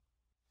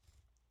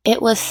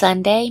It was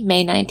Sunday,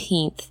 May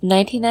 19th,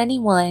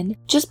 1991,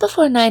 just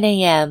before 9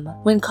 a.m.,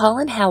 when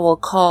Colin Howell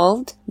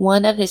called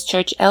one of his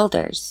church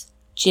elders,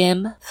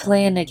 Jim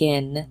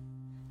Flanagan.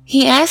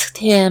 He asked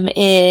him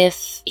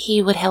if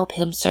he would help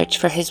him search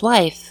for his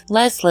wife,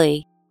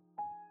 Leslie.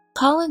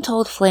 Colin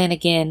told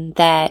Flanagan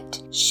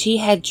that she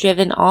had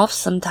driven off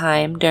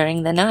sometime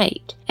during the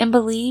night and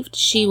believed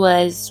she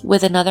was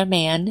with another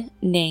man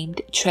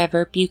named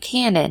Trevor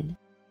Buchanan.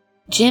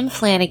 Jim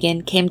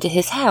Flanagan came to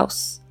his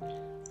house.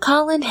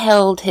 Colin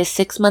held his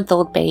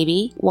 6-month-old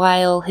baby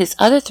while his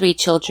other 3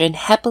 children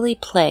happily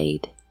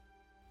played.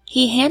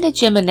 He handed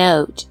Jim a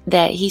note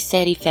that he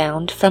said he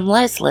found from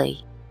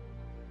Leslie.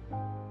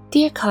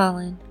 "Dear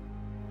Colin,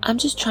 I'm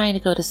just trying to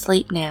go to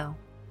sleep now.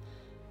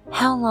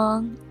 How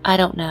long, I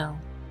don't know.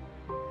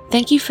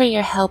 Thank you for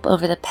your help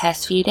over the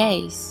past few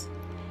days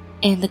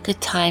and the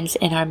good times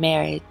in our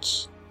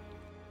marriage.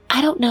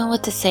 I don't know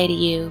what to say to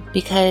you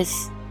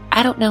because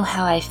I don't know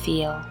how I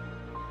feel.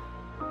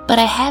 But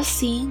I have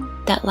seen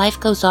that life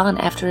goes on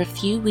after a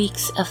few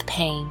weeks of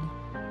pain.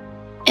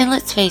 And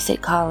let's face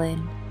it,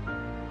 Colin,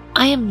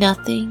 I am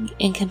nothing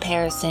in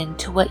comparison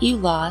to what you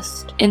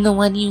lost in the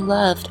one you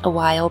loved a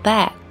while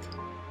back.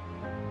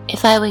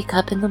 If I wake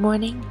up in the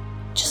morning,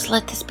 just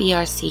let this be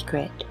our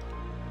secret.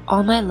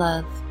 All my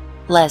love,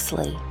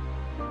 Leslie."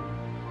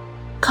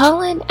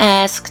 Colin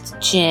asked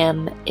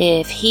Jim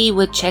if he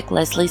would check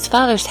Leslie's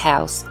father's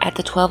house at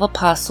the 12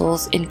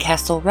 Apostles in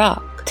Castle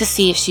Rock to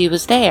see if she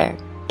was there,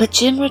 but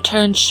Jim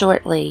returned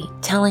shortly,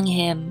 telling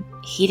him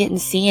he didn't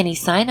see any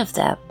sign of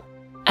them.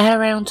 At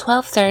around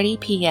 12:30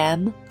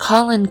 p.m.,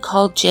 Colin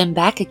called Jim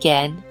back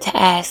again to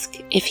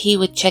ask if he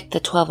would check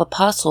the 12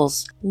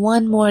 Apostles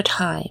one more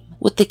time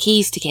with the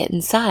keys to get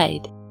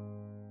inside.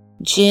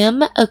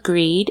 Jim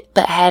agreed,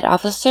 but had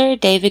Officer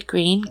David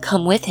Green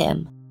come with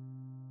him.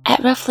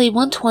 At roughly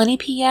 1:20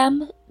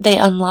 p.m., they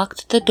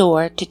unlocked the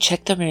door to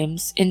check the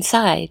rooms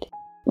inside.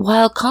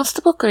 While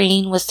Constable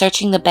Green was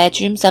searching the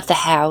bedrooms of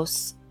the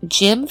house,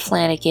 Jim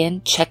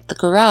Flanagan checked the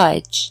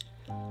garage.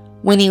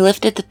 When he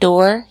lifted the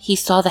door, he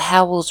saw the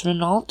Howell's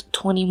Renault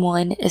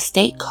 21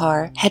 estate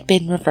car had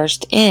been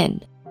reversed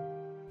in.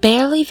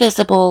 Barely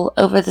visible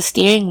over the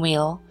steering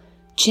wheel,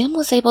 Jim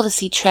was able to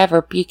see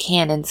Trevor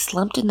Buchanan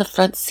slumped in the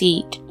front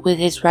seat with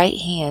his right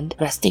hand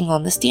resting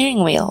on the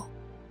steering wheel.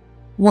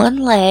 One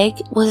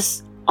leg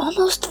was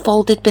almost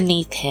folded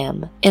beneath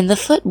him in the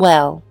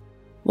footwell,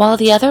 while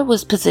the other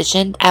was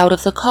positioned out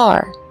of the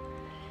car.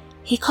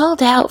 He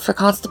called out for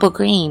Constable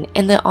Green,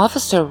 and the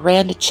officer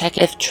ran to check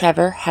if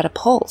Trevor had a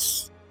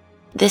pulse.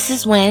 This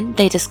is when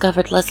they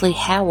discovered Leslie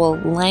Howell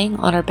laying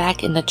on her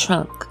back in the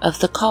trunk of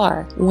the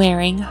car,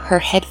 wearing her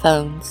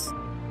headphones.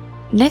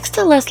 Next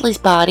to Leslie's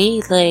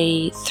body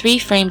lay 3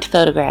 framed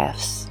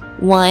photographs.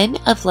 One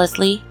of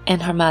Leslie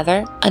and her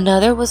mother,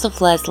 another was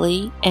of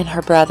Leslie and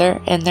her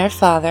brother and their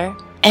father,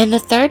 and the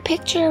third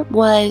picture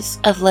was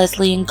of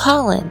Leslie and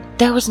Colin.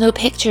 There was no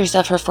pictures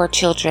of her 4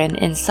 children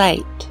in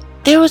sight.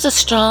 There was a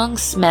strong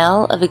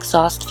smell of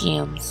exhaust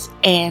fumes,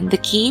 and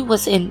the key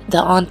was in the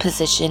on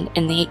position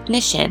in the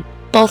ignition.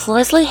 Both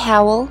Leslie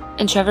Howell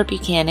and Trevor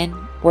Buchanan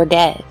were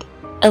dead.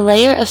 A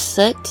layer of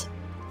soot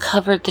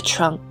covered the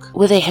trunk,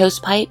 with a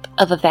hosepipe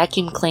of a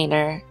vacuum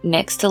cleaner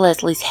next to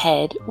Leslie's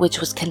head, which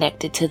was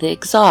connected to the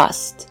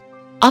exhaust.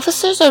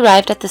 Officers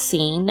arrived at the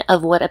scene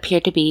of what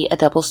appeared to be a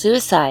double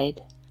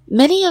suicide.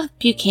 Many of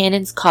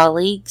Buchanan's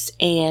colleagues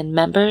and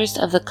members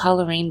of the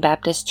Coleraine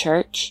Baptist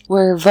Church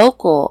were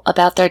vocal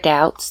about their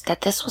doubts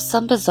that this was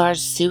some bizarre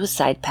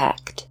suicide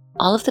pact.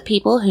 All of the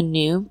people who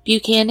knew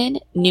Buchanan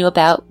knew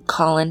about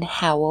Colin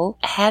Howell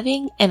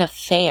having an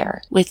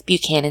affair with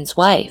Buchanan's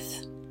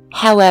wife.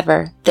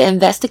 However, the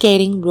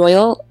investigating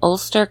Royal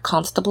Ulster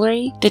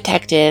Constabulary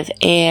detective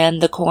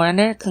and the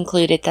coroner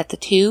concluded that the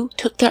two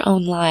took their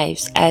own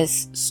lives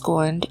as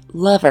scorned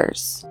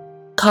lovers.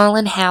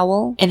 Colin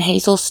Howell and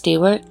Hazel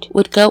Stewart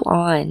would go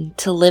on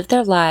to live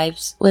their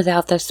lives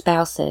without their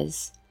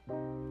spouses.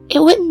 It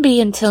wouldn't be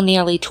until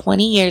nearly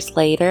 20 years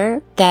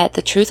later that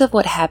the truth of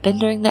what happened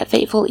during that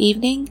fateful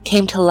evening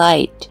came to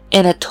light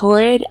in a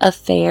torrid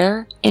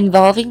affair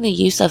involving the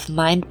use of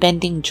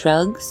mind-bending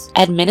drugs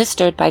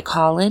administered by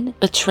Colin,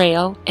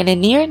 betrayal, and a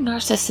near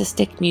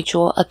narcissistic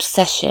mutual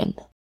obsession.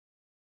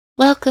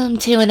 Welcome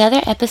to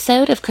another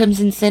episode of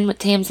Crimson Sin with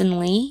Tamsin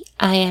Lee.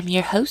 I am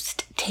your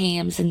host,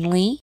 Tamsin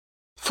Lee.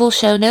 Full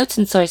show notes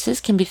and sources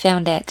can be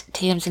found at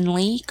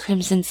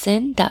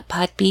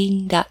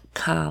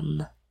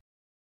tamsinleecrimsonsin.podbean.com.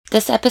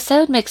 This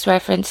episode makes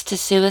reference to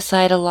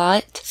suicide a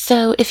lot,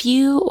 so if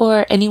you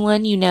or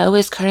anyone you know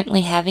is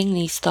currently having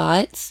these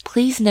thoughts,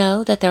 please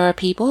know that there are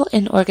people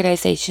and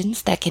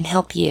organizations that can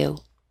help you.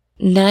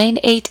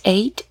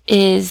 988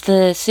 is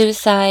the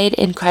Suicide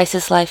and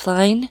Crisis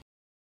Lifeline.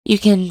 You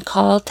can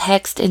call,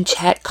 text, and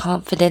chat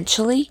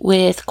confidentially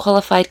with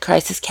qualified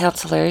crisis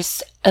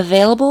counselors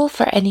available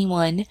for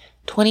anyone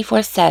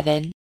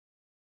 24/7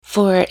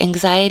 for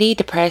anxiety,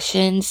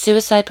 depression,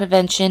 suicide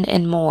prevention,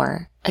 and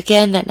more.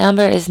 Again, that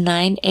number is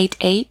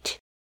 988.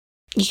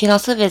 You can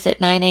also visit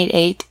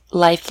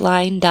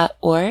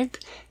 988lifeline.org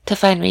to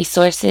find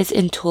resources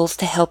and tools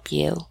to help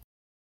you.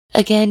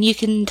 Again, you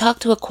can talk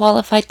to a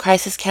qualified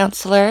crisis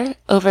counselor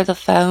over the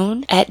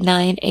phone at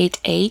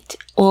 988,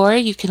 or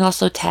you can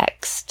also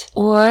text.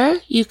 Or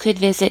you could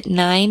visit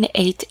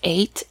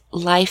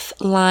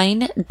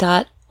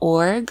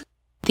 988lifeline.org.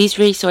 These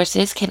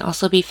resources can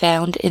also be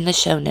found in the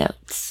show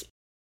notes.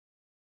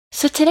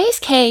 So today's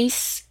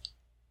case,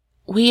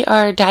 we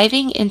are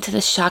diving into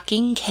the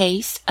shocking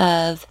case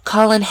of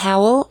Colin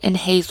Howell and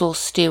Hazel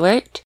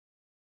Stewart.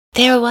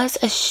 There was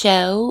a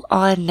show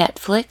on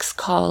Netflix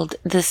called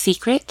The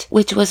Secret,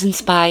 which was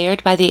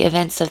inspired by the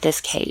events of this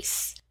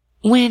case.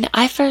 When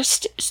I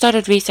first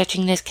started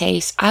researching this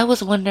case, I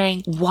was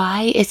wondering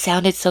why it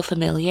sounded so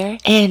familiar,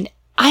 and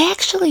I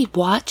actually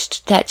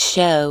watched that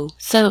show,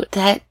 so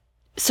that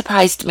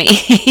surprised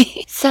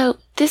me. So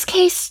this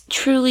case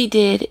truly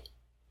did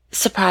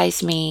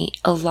surprise me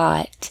a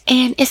lot,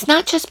 and it's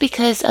not just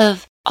because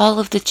of all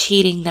of the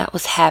cheating that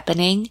was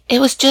happening.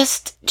 It was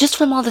just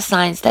from all the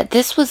signs that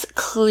this was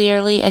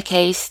clearly a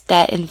case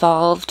that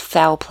involved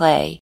foul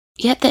play.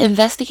 Yet the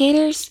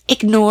investigators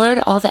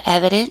ignored all the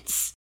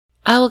evidence.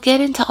 I will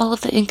get into all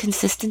of the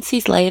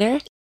inconsistencies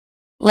later.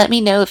 Let me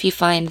know if you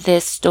find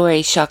this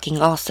story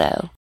shocking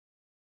also.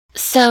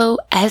 So,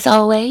 as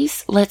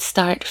always, let's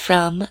start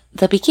from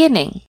the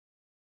beginning.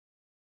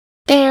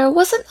 There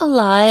wasn't a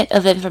lot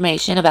of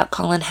information about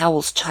Colin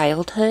Howell's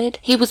childhood.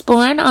 He was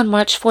born on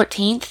March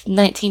 14th,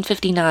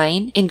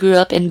 1959, and grew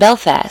up in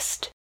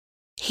Belfast.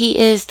 He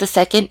is the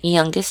second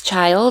youngest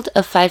child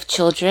of 5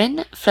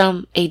 children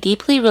from a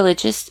deeply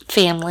religious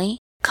family.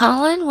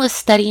 Colin was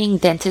studying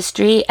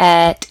dentistry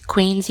at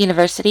Queen's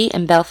University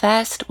in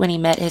Belfast when he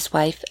met his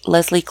wife,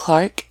 Leslie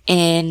Clark,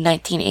 in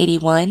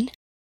 1981.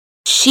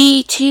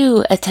 She,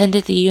 too,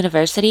 attended the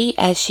university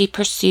as she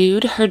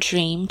pursued her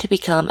dream to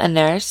become a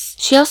nurse.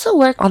 She also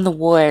worked on the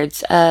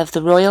wards of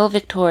the Royal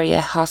Victoria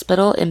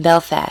Hospital in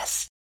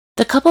Belfast.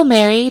 The couple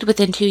married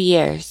within 2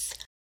 years.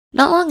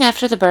 Not long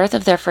after the birth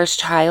of their first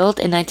child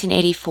in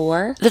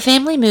 1984, the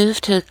family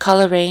moved to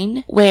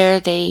Coleraine, where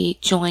they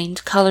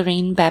joined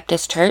Coleraine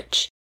Baptist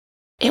Church.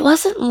 It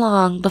wasn't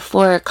long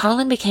before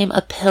Colin became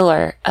a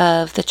pillar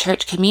of the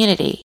church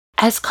community.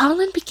 As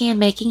Colin began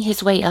making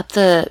his way up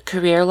the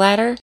career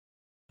ladder,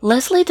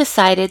 Leslie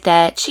decided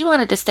that she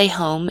wanted to stay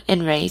home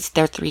and raise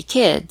their 3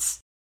 kids.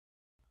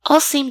 All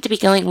seemed to be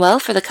going well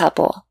for the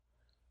couple.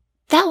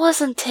 That was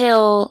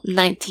until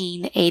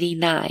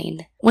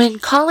 1989, when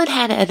Colin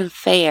had an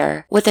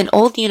affair with an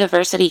old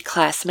university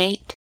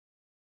classmate.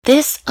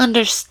 This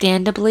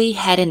understandably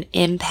had an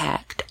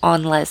impact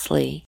on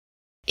Leslie.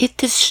 It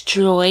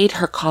destroyed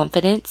her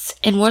confidence,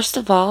 and worst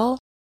of all,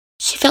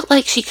 she felt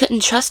like she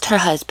couldn't trust her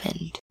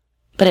husband.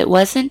 But it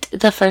wasn't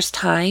the first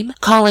time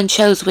Colin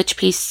chose which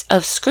piece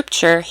of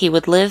scripture he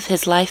would live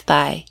his life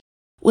by,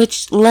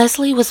 which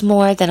Leslie was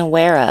more than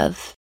aware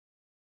of.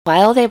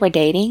 While they were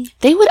dating,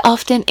 they would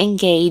often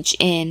engage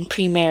in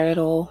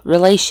premarital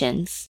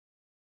relations.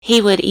 He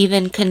would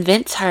even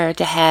convince her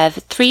to have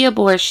 3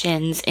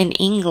 abortions in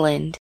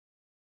England.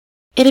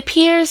 It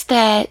appears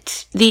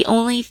that the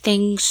only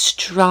thing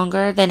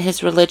stronger than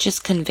his religious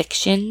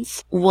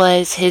convictions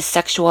was his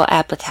sexual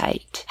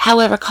appetite.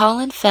 However,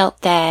 Colin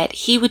felt that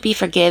he would be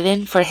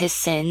forgiven for his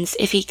sins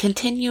if he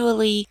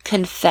continually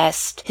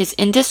confessed his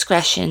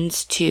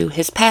indiscretions to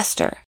his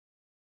pastor.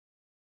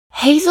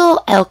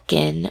 Hazel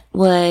Elkin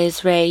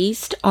was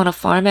raised on a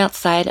farm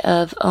outside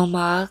of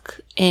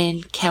Omagh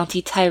in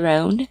County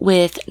Tyrone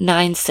with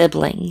 9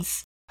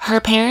 siblings. Her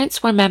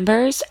parents were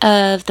members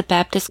of the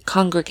Baptist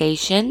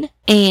congregation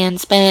and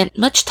spent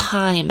much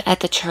time at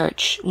the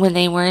church when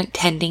they weren't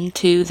tending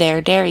to their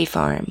dairy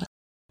farm.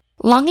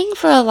 Longing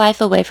for a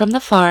life away from the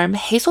farm,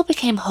 Hazel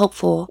became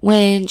hopeful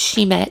when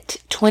she met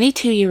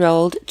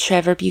 22-year-old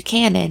Trevor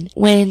Buchanan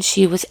when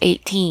she was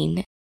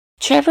 18.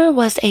 Trevor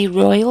was a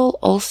Royal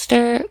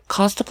Ulster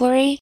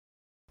Constabulary,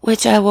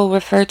 which I will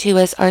refer to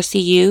as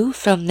RCU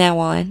from now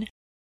on.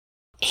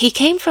 He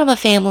came from a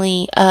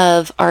family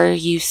of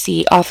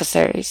RUC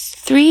officers.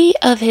 3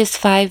 of his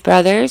 5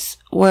 brothers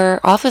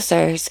were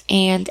officers,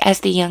 and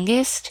as the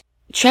youngest,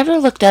 Trevor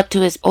looked up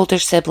to his older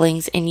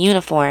siblings in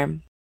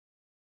uniform.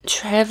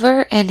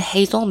 Trevor and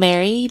Hazel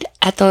married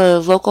at the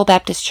local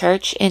Baptist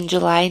church in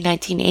July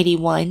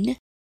 1981.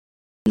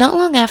 Not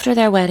long after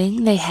their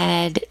wedding, they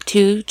had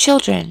 2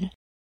 children.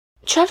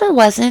 Trevor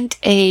wasn't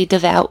a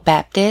devout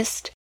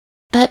Baptist,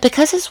 but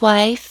because his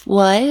wife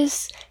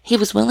was, he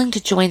was willing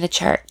to join the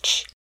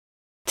church.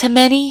 To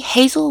many,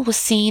 Hazel was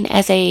seen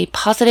as a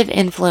positive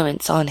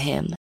influence on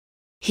him.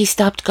 He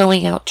stopped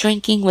going out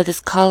drinking with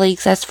his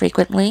colleagues as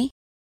frequently.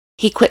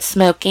 He quit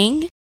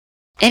smoking,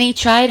 and he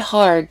tried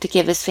hard to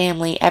give his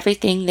family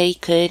everything they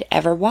could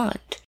ever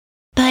want.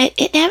 But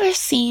it never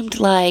seemed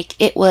like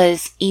it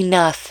was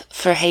enough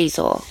for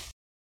Hazel.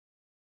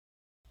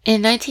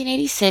 In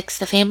 1986,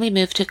 the family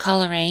moved to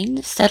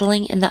Coleraine,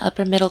 settling in the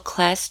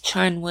upper-middle-class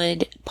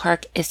Charnwood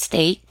Park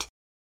estate.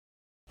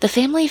 The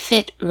family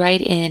fit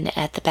right in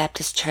at the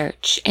Baptist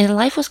church, and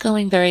life was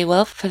going very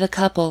well for the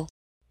couple.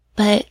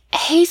 But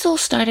Hazel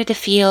started to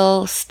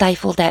feel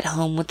stifled at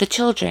home with the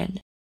children.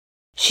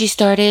 She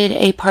started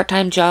a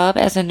part-time job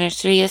as a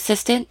nursery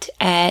assistant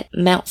at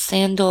Mount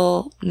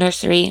Sandal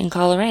Nursery in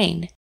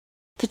Coleraine.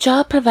 The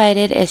job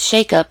provided a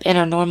shake-up in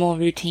her normal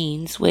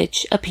routines,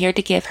 which appeared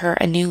to give her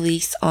a new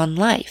lease on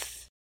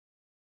life.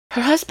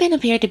 Her husband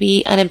appeared to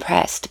be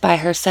unimpressed by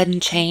her sudden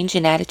change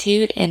in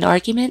attitude, and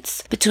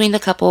arguments between the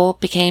couple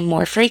became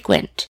more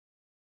frequent.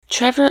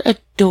 Trevor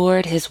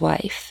adored his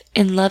wife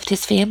and loved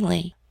his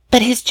family,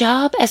 but his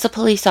job as a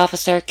police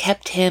officer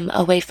kept him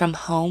away from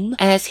home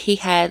as he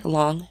had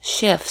long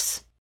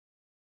shifts.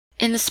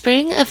 In the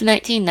spring of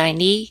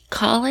 1990,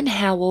 Colin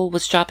Howell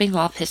was dropping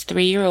off his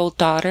 3-year-old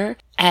daughter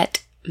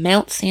at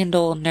Mount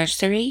Sandal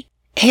Nursery.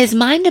 His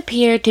mind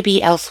appeared to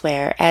be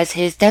elsewhere, as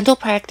his dental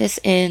practice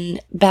in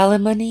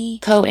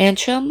Ballymoney,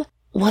 Co-Antrim,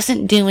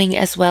 wasn't doing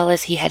as well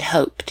as he had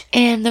hoped,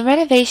 and the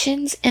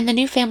renovations in the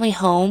new family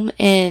home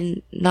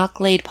in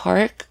Knocklade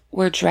Park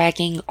were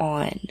dragging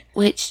on,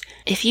 which,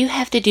 if you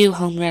have to do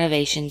home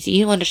renovations,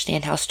 you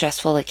understand how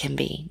stressful it can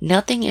be.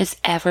 Nothing is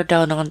ever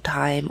done on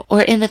time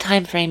or in the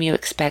time frame you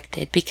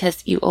expected,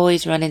 because you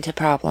always run into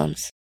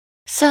problems.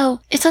 So,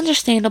 it's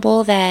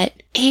understandable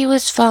that he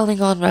was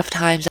falling on rough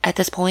times at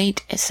this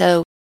point,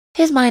 so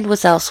his mind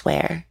was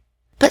elsewhere.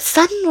 But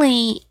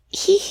suddenly,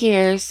 he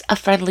hears a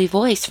friendly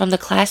voice from the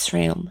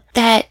classroom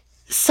that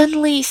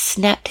suddenly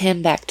snapped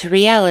him back to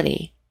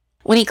reality.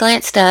 When he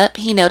glanced up,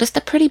 he noticed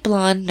a pretty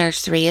blonde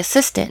nursery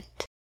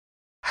assistant.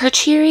 Her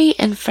cheery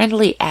and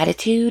friendly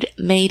attitude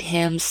made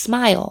him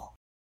smile.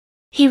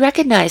 He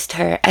recognized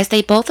her, as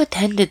they both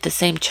attended the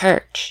same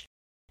church.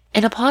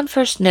 And upon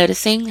first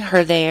noticing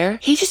her there,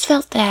 he just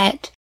felt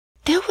that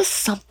there was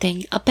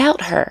something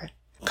about her.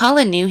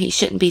 Colin knew he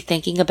shouldn't be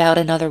thinking about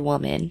another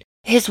woman.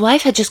 His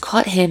wife had just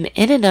caught him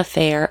in an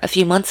affair a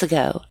few months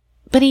ago,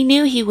 but he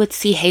knew he would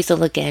see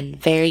Hazel again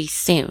very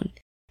soon.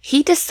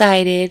 He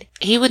decided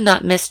he would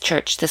not miss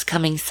church this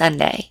coming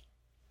Sunday.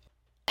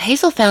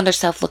 Hazel found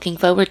herself looking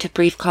forward to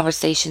brief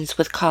conversations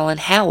with Colin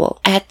Howell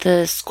at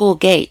the school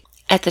gate,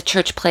 at the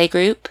church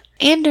playgroup,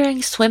 and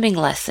during swimming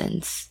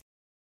lessons.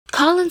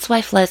 Colin's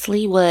wife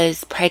Leslie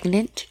was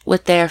pregnant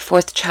with their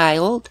 4th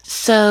child,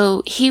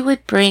 so he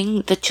would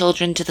bring the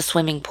children to the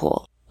swimming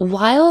pool.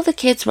 While the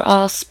kids were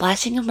all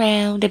splashing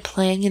around and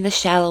playing in the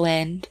shallow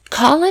end,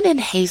 Colin and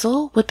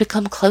Hazel would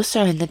become closer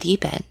in the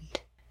deep end.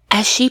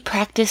 As she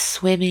practiced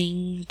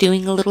swimming,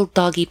 doing a little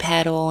doggy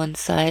paddle and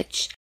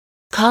such,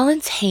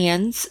 Colin's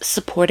hands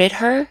supported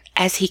her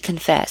as he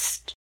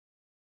confessed,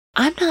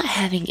 "I'm not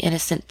having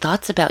innocent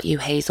thoughts about you,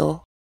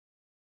 Hazel."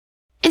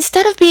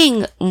 Instead of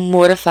being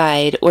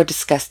mortified or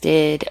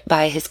disgusted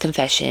by his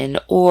confession,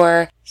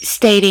 or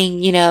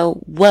stating,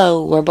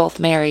 whoa, we're both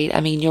married,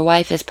 your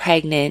wife is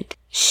pregnant,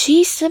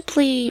 she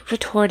simply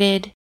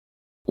retorted,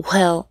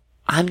 "Well,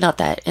 I'm not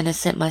that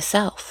innocent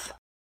myself."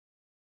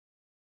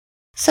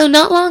 So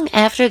not long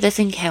after this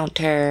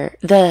encounter,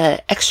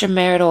 the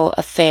extramarital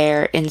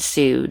affair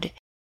ensued,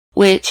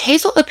 which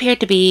Hazel appeared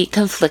to be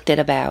conflicted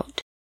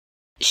about.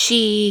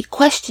 She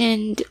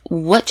questioned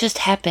what just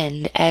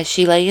happened as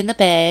she lay in the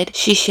bed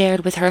she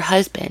shared with her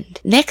husband,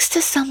 next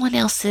to someone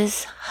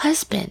else's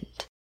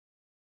husband.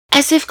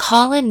 As if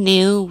Colin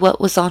knew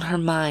what was on her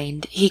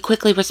mind, he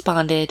quickly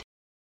responded,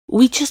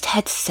 "We just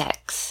had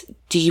sex.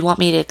 Do you want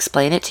me to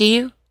explain it to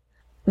you?"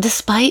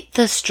 Despite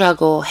the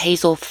struggle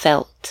Hazel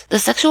felt, the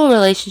sexual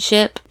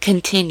relationship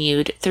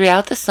continued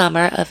throughout the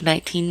summer of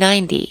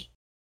 1990.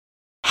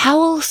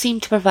 Howell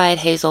seemed to provide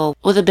Hazel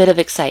with a bit of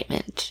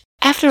excitement.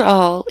 After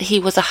all, he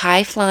was a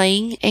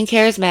high-flying and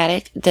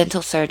charismatic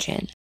dental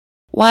surgeon,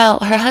 while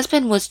her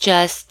husband was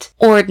just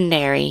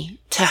ordinary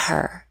to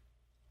her.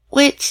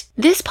 Which,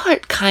 this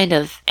part kind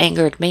of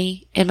angered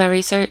me in my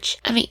research.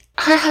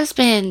 Her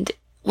husband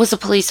was a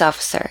police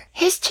officer.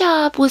 His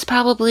job was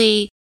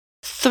probably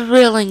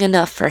thrilling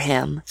enough for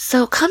him,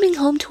 so coming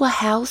home to a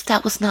house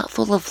that was not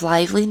full of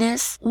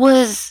liveliness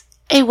was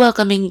a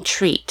welcoming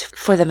treat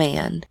for the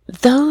man.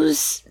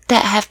 Those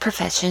that have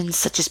professions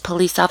such as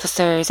police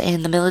officers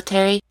and the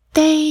military,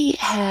 they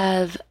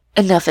have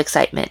enough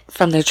excitement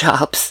from their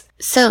jobs.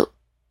 So,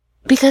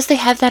 because they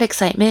have that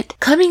excitement,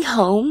 coming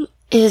home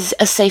is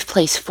a safe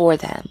place for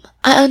them.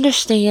 I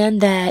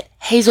understand that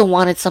Hazel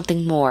wanted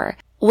something more.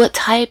 What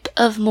type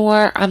of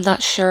more, I'm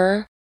not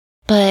sure.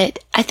 But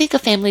I think a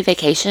family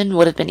vacation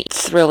would have been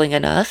thrilling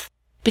enough,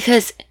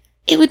 because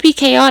it would be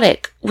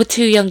chaotic with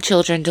 2 young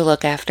children to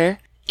look after.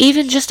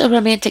 Even just a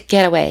romantic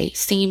getaway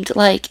seemed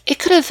like it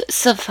could have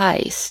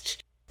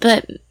sufficed.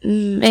 But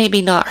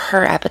maybe not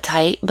her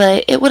appetite,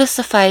 but it would have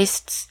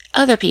sufficed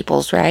other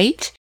people's,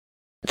 right?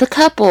 The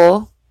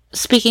couple,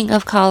 speaking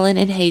of Colin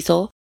and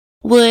Hazel,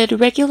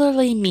 would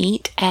regularly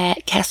meet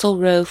at Castle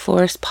Row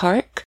Forest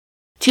Park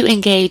to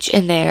engage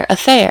in their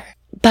affair.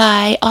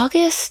 By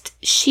August,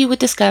 she would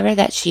discover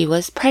that she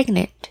was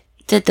pregnant.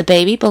 Did the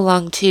baby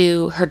belong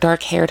to her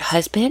dark-haired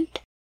husband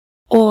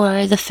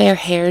or the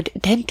fair-haired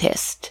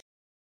dentist?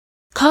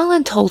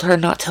 Colin told her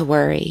not to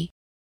worry.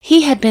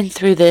 He had been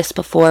through this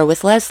before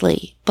with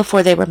Leslie,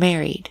 before they were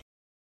married.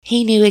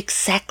 He knew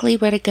exactly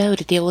where to go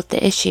to deal with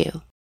the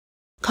issue.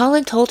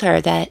 Colin told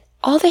her that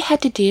all they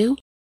had to do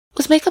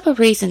was make up a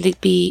reason to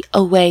be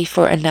away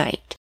for a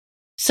night,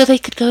 so they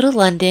could go to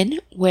London,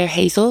 where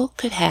Hazel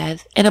could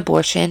have an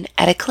abortion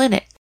at a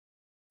clinic.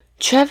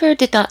 Trevor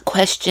did not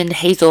question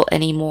Hazel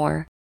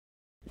anymore.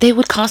 They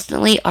would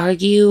constantly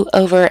argue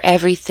over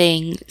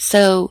everything,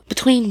 so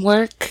between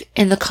work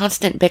and the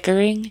constant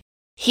bickering,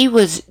 he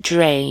was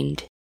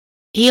drained.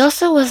 He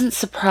also wasn't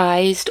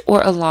surprised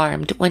or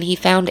alarmed when he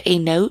found a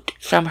note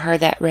from her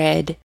that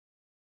read,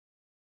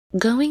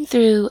 "Going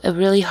through a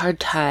really hard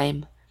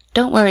time.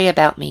 Don't worry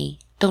about me.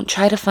 Don't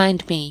try to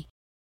find me.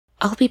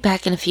 I'll be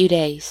back in a few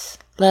days.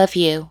 Love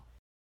you."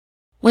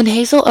 When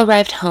Hazel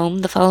arrived home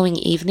the following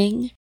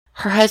evening,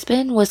 her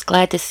husband was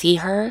glad to see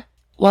her.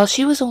 While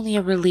she was only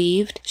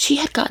relieved she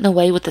had gotten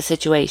away with the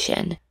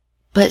situation.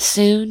 But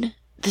soon,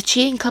 the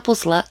cheating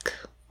couple's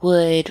luck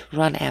would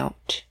run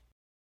out.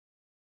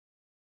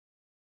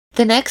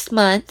 The next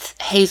month,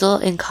 Hazel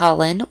and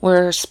Colin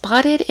were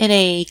spotted in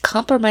a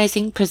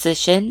compromising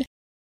position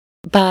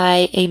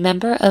by a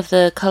member of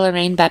the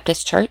Coleraine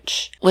Baptist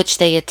Church, which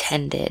they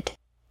attended.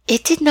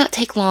 It did not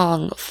take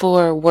long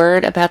for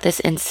word about this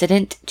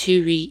incident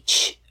to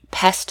reach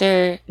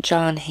Pastor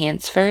John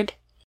Hansford.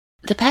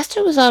 The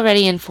pastor was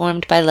already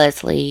informed by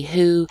Leslie,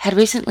 who had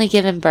recently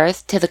given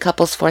birth to the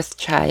couple's fourth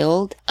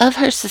child, of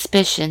her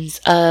suspicions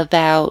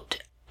about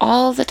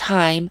all the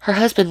time her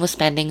husband was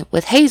spending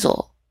with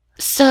Hazel.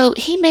 So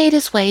he made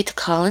his way to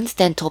Colin's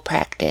dental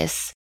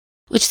practice,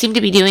 which seemed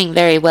to be doing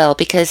very well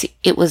because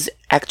it was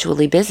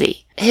actually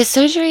busy. His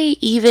surgery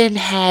even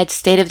had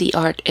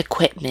state-of-the-art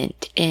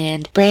equipment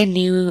and brand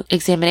new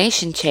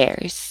examination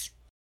chairs.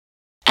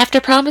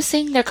 After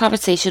promising their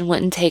conversation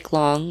wouldn't take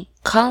long,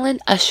 Colin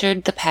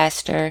ushered the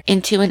pastor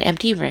into an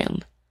empty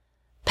room.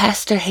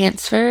 Pastor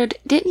Hansford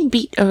didn't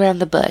beat around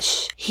the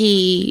bush.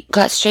 He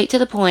got straight to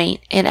the point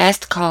and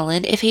asked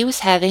Colin if he was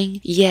having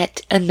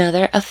yet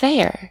another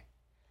affair.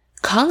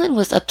 Colin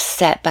was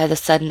upset by the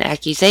sudden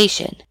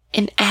accusation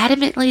and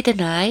adamantly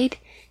denied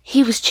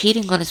he was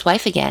cheating on his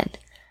wife again.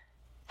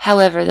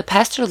 However, the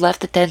pastor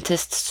left the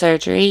dentist's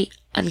surgery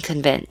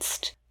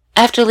unconvinced.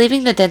 After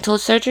leaving the dental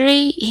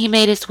surgery, he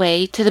made his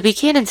way to the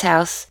Buchanan's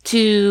house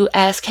to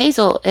ask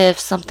Hazel if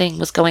something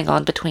was going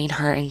on between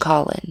her and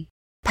Colin.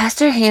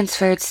 Pastor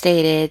Hansford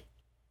stated,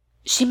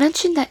 "She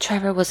mentioned that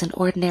Trevor was an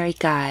ordinary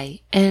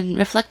guy and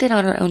reflected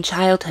on her own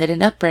childhood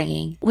and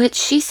upbringing, which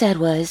she said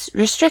was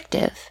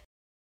restrictive.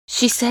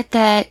 She said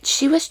that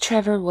she wished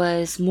Trevor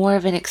was more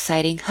of an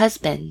exciting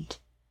husband."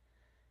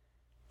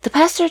 The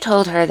pastor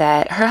told her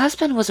that her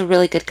husband was a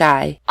really good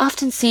guy,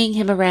 often seeing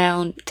him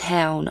around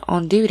town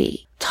on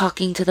duty,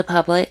 talking to the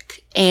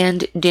public,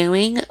 and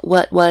doing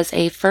what was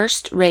a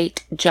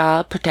first-rate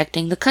job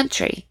protecting the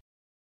country.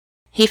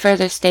 He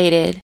further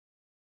stated,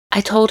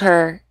 "I told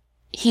her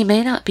he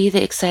may not be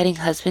the exciting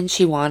husband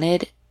she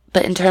wanted,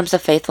 but in terms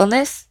of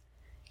faithfulness,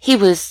 he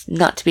was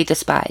not to be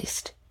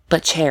despised,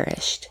 but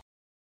cherished."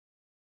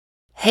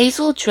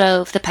 Hazel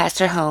drove the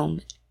pastor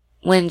home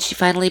when she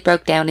finally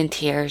broke down in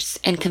tears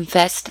and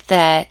confessed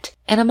that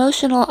an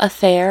emotional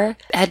affair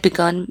had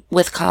begun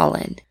with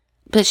Colin,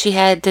 but she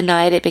had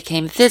denied it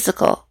became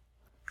physical.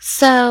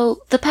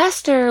 So the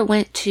pastor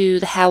went to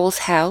the Howell's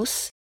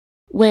house,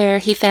 where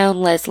he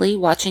found Leslie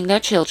watching their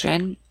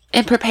children,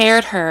 and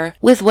prepared her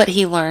with what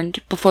he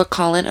learned before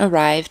Colin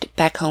arrived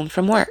back home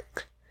from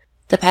work.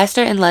 The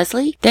pastor and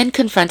Leslie then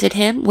confronted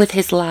him with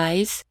his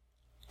lies,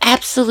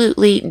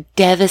 absolutely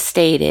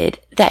devastated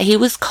that he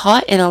was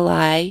caught in a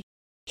lie.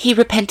 He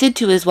repented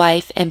to his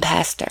wife and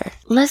pastor.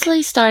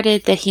 Leslie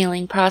started the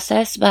healing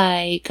process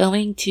by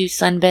going to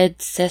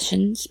sunbed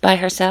sessions by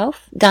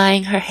herself,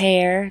 dyeing her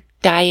hair,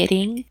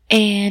 dieting,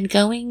 and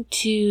going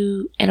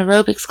to an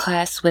aerobics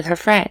class with her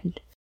friend.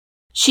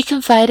 She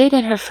confided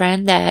in her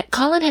friend that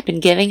Colin had been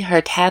giving her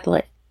a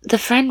tablet. The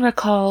friend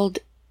recalled,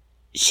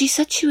 "She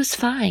said she was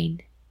fine.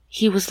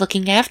 He was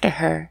looking after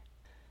her."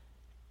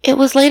 It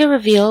was later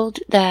revealed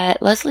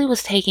that Leslie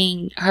was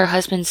taking her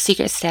husband's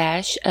secret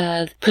stash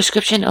of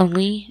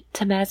prescription-only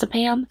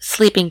temazepam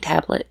sleeping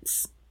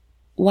tablets.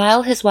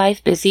 While his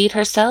wife busied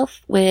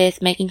herself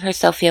with making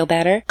herself feel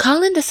better,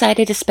 Colin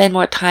decided to spend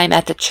more time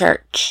at the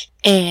church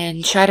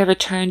and try to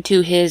return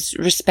to his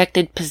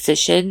respected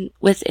position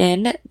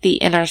within the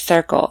inner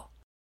circle.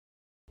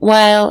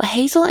 While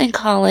Hazel and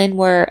Colin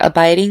were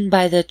abiding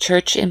by the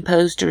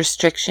church-imposed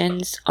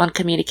restrictions on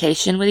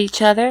communication with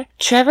each other,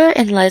 Trevor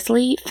and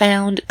Leslie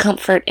found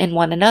comfort in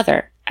one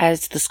another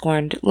as the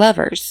scorned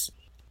lovers.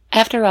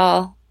 After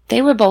all,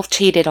 they were both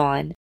cheated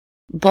on.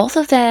 Both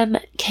of them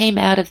came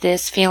out of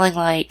this feeling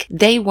like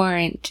they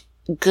weren't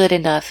good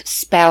enough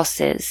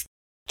spouses.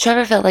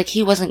 Trevor felt like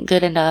he wasn't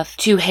good enough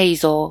to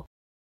Hazel,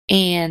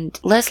 and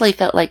Leslie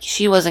felt like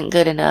she wasn't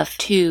good enough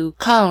to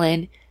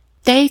Colin.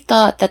 They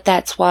thought that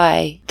that's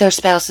why their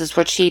spouses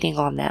were cheating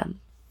on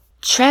them.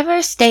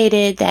 Trevor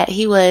stated that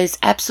he was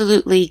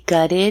absolutely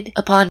gutted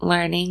upon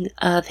learning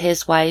of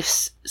his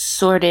wife's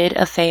sordid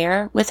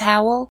affair with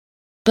Howell,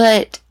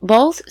 but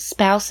both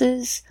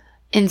spouses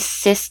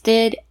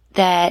insisted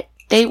that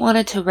they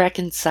wanted to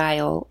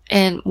reconcile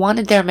and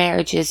wanted their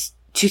marriages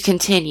to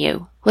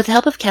continue with the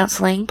help of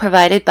counseling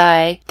provided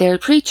by their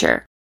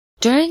preacher.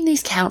 During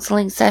these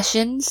counseling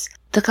sessions,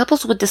 the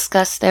couples would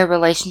discuss their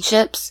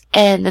relationships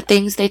and the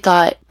things they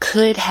thought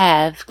could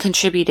have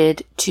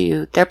contributed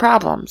to their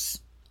problems.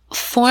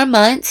 4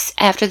 months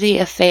after the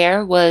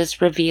affair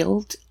was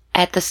revealed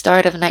at the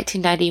start of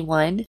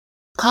 1991,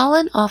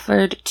 Colin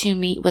offered to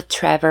meet with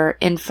Trevor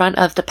in front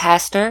of the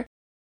pastor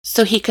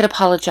so he could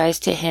apologize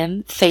to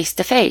him face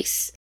to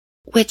face.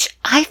 Which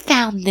I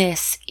found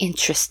this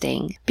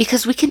interesting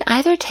because we can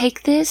either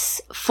take this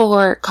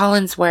for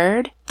Colin's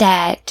word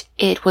that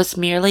it was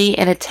merely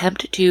an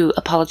attempt to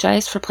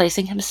apologize for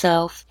placing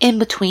himself in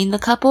between the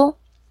couple,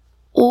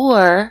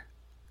 or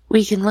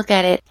we can look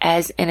at it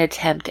as an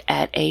attempt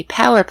at a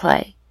power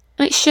play.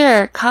 I mean,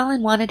 sure,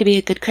 Colin wanted to be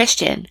a good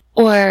Christian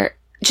or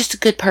just a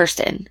good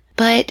person,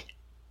 but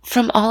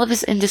from all of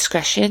his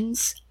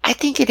indiscretions, I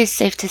think it is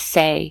safe to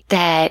say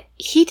that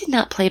he did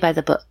not play by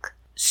the book.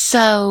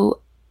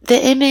 So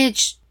the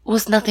image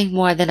was nothing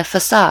more than a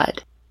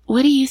facade.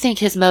 What do you think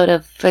his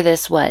motive for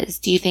this was?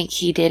 Do you think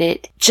he did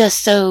it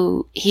just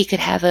so he could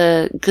have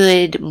a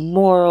good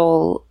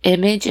moral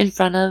image in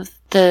front of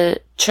the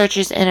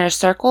church's inner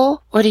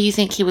circle? Or do you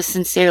think he was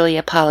sincerely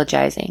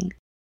apologizing?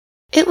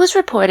 It was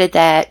reported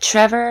that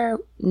Trevor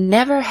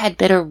never had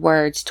bitter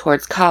words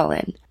towards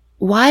Colin.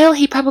 While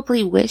he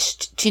probably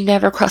wished to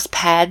never cross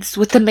paths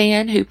with the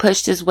man who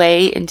pushed his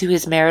way into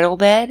his marital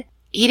bed,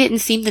 he didn't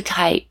seem the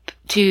type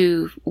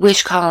to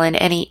wish Colin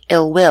any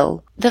ill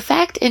will. The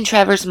fact in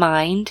Trevor's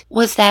mind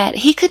was that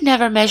he could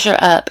never measure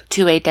up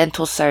to a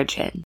dental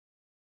surgeon.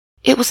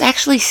 It was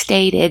actually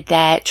stated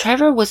that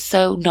Trevor was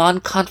so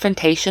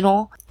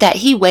non-confrontational that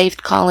he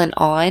waved Colin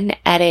on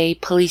at a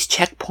police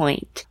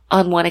checkpoint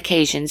on one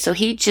occasion, so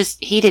he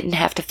didn't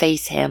have to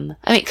face him.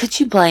 I mean, could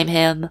you blame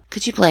him?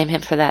 Could you blame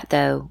him for that,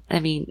 though? I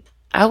mean,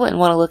 I wouldn't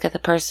want to look at the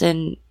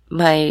person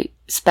my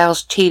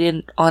spouse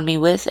cheated on me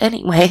with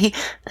anyway.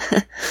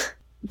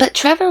 But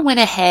Trevor went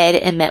ahead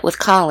and met with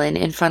Colin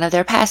in front of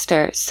their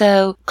pastor,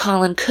 so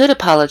Colin could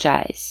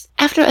apologize.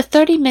 After a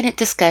 30-minute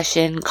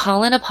discussion,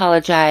 Colin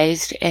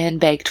apologized and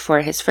begged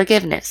for his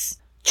forgiveness.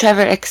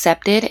 Trevor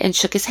accepted and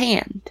shook his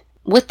hand.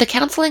 With the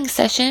counseling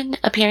session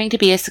appearing to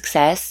be a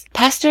success,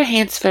 Pastor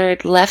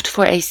Hansford left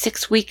for a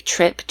 6-week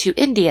trip to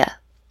India.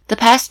 The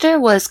pastor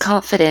was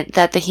confident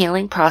that the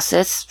healing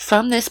process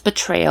from this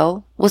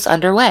betrayal was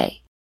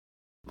underway.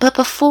 But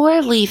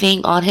before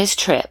leaving on his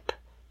trip,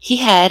 he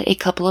had a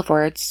couple of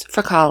words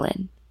for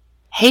Colin.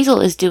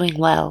 Hazel is doing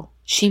well.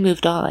 She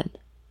moved on.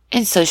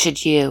 And so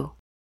should you.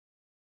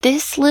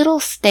 This little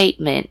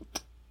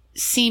statement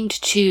seemed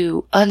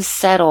to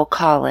unsettle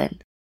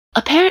Colin.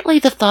 Apparently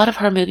the thought of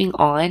her moving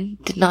on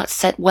did not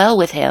set well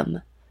with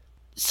him.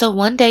 So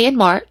one day in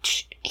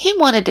March, he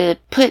wanted to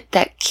put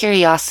that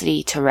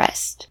curiosity to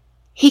rest.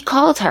 He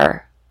called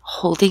her,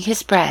 holding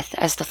his breath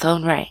as the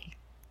phone rang.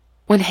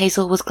 When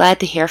Hazel was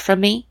glad to hear from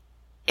me,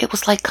 it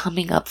was like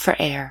coming up for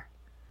air.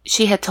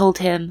 She had told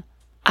him,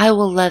 I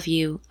will love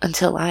you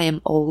until I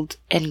am old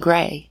and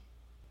gray.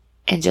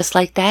 And just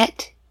like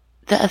that,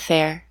 the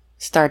affair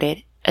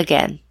started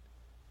again.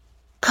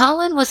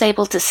 Colin was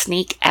able to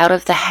sneak out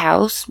of the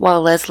house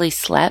while Leslie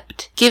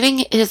slept,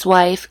 giving his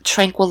wife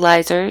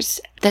tranquilizers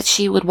that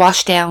she would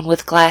wash down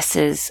with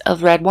glasses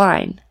of red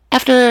wine.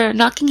 After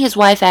knocking his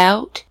wife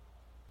out,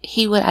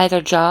 he would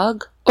either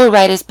jog or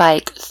ride his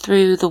bike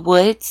through the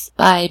woods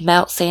by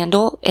Mount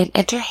Sandal and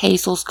enter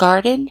Hazel's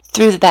garden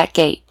through the back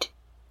gate.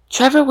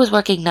 Trevor was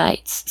working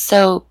nights,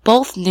 so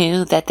both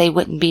knew that they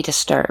wouldn't be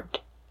disturbed.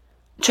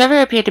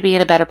 Trevor appeared to be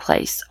in a better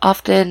place,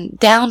 often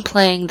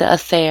downplaying the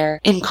affair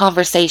in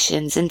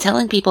conversations and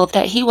telling people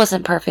that he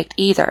wasn't perfect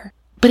either.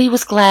 But he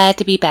was glad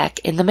to be back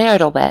in the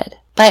marital bed.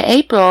 By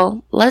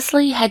April,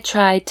 Leslie had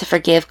tried to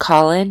forgive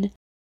Colin,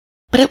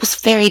 but it was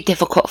very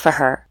difficult for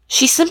her.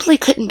 She simply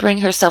couldn't bring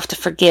herself to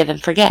forgive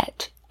and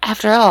forget.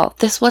 After all,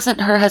 this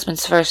wasn't her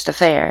husband's first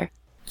affair.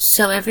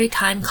 So every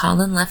time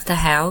Colin left the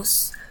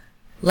house,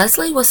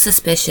 Leslie was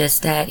suspicious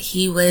that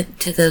he went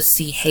to go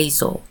see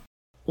Hazel.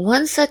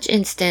 One such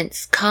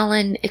instance,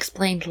 Colin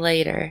explained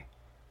later.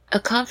 A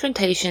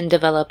confrontation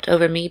developed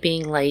over me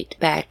being late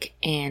back,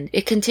 and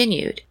it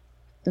continued.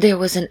 There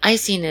was an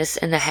iciness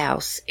in the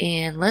house,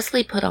 and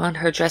Leslie put on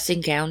her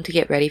dressing gown to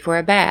get ready for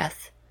a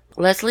bath.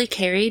 Leslie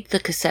carried the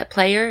cassette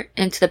player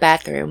into the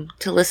bathroom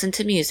to listen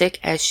to music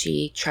as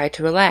she tried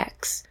to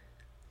relax.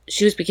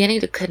 She was beginning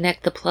to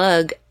connect the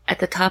plug at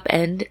the top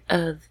end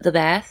of the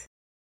bath,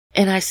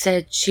 and I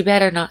said she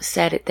better not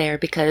set it there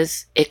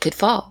because it could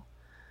fall.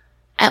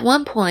 At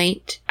one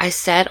point, I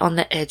sat on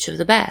the edge of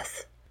the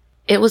bath.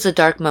 It was a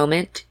dark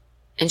moment,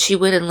 and she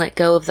wouldn't let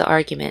go of the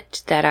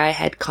argument that I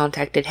had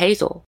contacted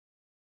Hazel.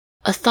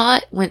 A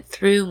thought went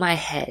through my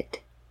head.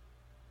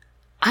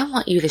 I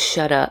want you to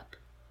shut up.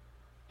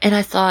 And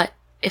I thought,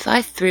 if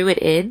I threw it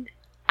in,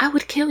 I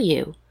would kill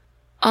you.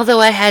 Although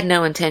I had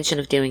no intention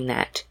of doing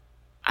that.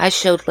 I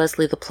showed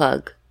Leslie the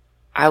plug.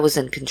 I was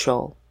in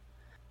control.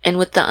 And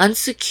with the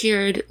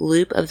unsecured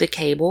loop of the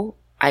cable,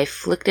 I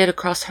flicked it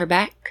across her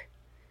back,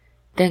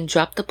 then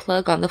dropped the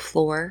plug on the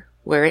floor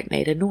where it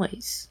made a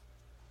noise.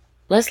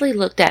 Leslie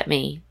looked at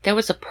me. There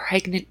was a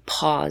pregnant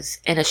pause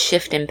and a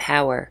shift in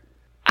power.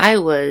 I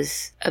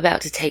was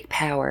about to take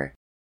power,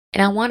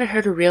 and I wanted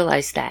her to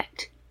realize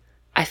that.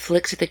 I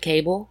flicked the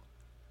cable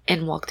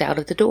and walked out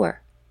of the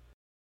door.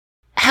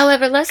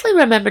 However, Leslie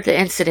remembered the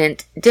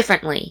incident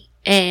differently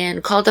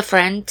and called a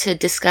friend to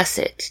discuss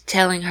it,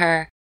 telling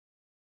her,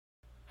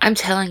 "I'm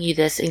telling you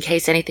this in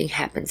case anything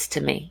happens to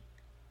me."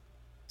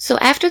 So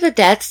after the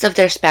deaths of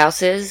their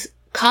spouses,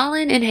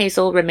 Colin and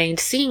Hazel remained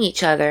seeing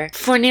each other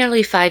for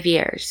nearly 5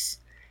 years.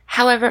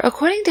 However,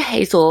 according to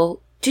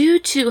Hazel, due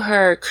to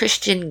her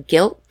Christian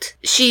guilt,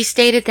 she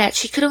stated that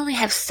she could only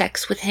have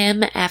sex with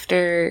him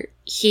after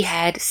he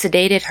had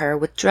sedated her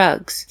with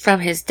drugs from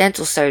his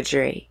dental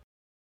surgery.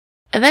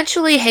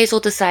 Eventually, Hazel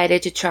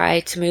decided to try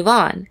to move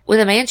on with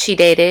a man she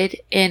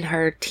dated in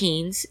her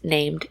teens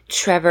named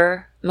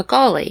Trevor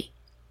McCauley.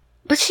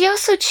 But she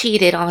also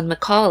cheated on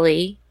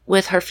McCauley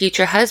with her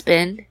future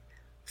husband,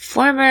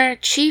 former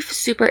chief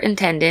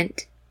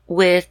superintendent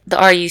with the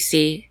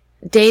RUC,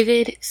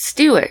 David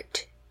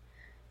Stewart.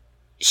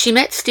 She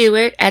met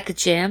Stewart at the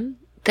gym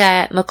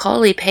that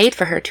McCauley paid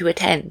for her to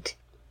attend.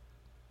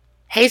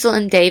 Hazel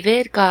and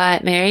David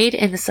got married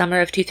in the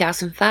summer of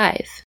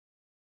 2005.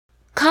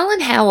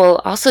 Colin Howell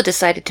also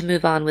decided to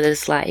move on with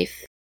his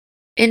life.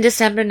 In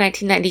December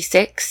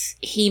 1996,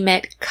 he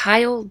met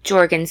Kyle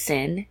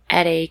Jorgensen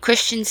at a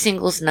Christian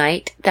singles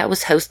night that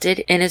was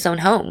hosted in his own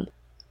home.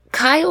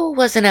 Kyle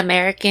was an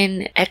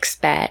American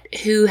expat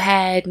who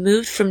had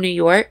moved from New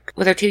York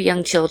with her 2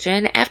 young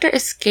children after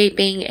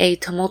escaping a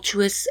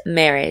tumultuous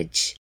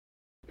marriage.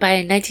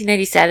 By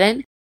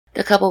 1997,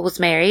 the couple was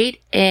married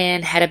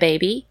and had a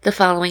baby the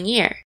following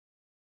year.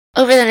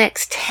 Over the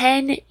next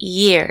 10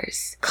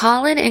 years,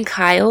 Colin and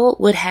Kyle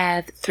would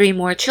have 3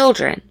 more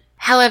children.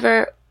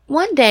 However,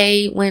 one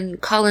day when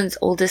Colin's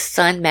oldest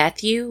son,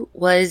 Matthew,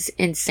 was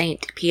in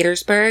St.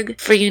 Petersburg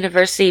for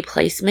university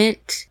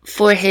placement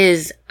for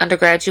his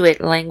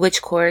undergraduate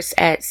language course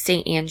at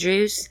St.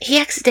 Andrews, he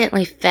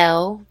accidentally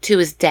fell to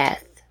his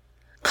death.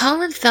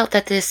 Colin felt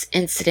that this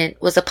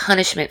incident was a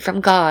punishment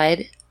from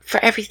God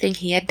for everything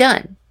he had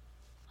done.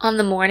 On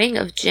the morning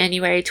of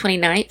January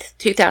 29th,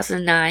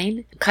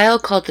 2009, Kyle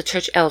called the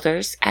church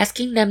elders,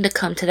 asking them to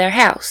come to their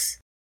house.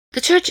 The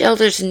church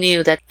elders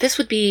knew that this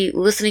would be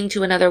listening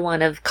to another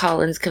one of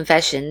Colin's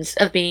confessions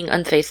of being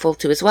unfaithful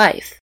to his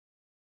wife.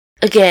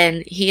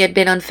 Again, he had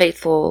been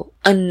unfaithful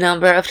a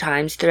number of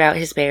times throughout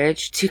his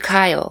marriage to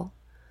Kyle.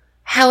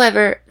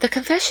 However, the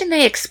confession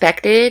they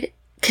expected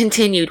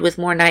continued with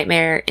more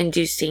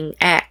nightmare-inducing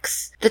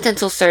acts the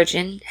dental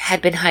surgeon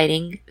had been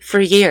hiding for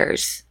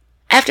years.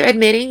 After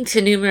admitting to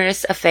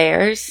numerous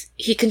affairs,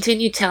 he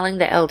continued telling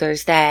the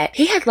elders that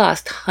he had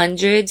lost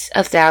hundreds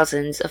of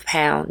thousands of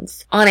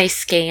pounds on a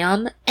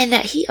scam and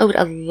that he owed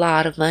a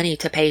lot of money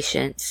to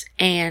patients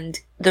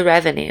and the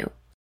revenue.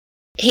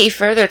 He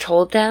further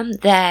told them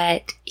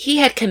that he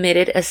had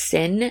committed a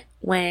sin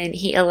when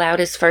he allowed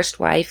his first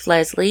wife,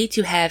 Leslie,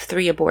 to have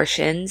 3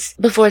 abortions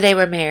before they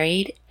were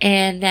married,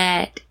 and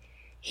that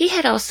he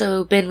had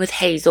also been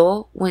with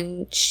Hazel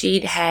when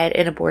she'd had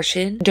an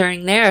abortion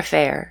during their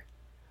affair.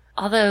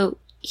 Although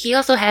he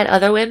also had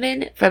other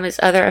women from his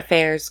other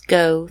affairs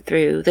go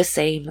through the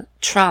same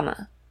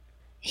trauma.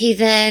 He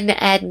then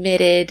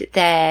admitted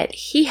that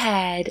he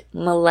had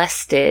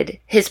molested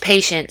his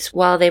patients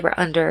while they were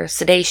under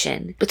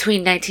sedation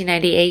between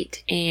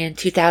 1998 and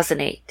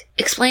 2008,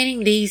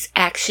 explaining these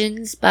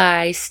actions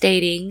by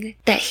stating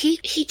that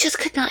he just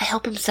could not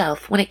help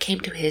himself when it came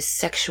to his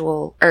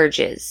sexual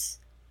urges.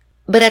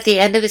 But at the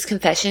end of his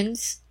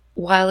confessions,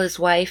 while his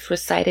wife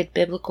recited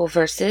biblical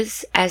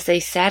verses as they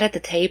sat at the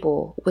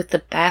table with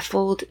the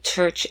baffled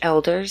church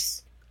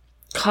elders,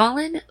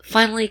 Colin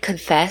finally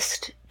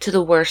confessed to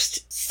the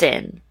worst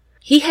sin.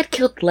 He had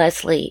killed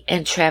Leslie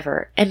and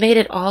Trevor and made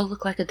it all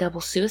look like a double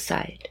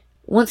suicide.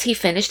 Once he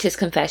finished his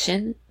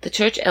confession, the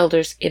church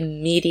elders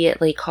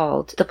immediately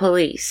called the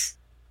police.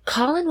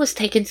 Colin was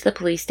taken to the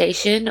police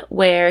station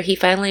where he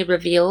finally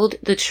revealed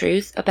the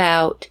truth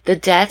about the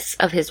deaths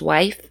of his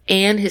wife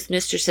and his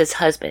mistress's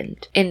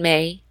husband in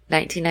May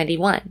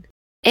 1991,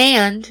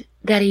 and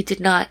that he did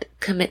not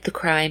commit the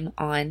crime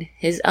on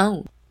his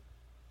own.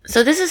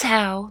 So this is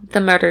how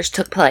the murders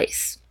took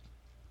place.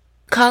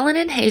 Colin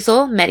and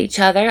Hazel met each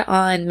other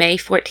on May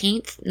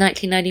 14th,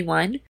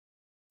 1991.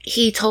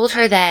 He told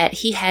her that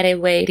he had a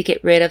way to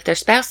get rid of their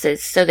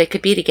spouses so they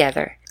could be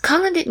together.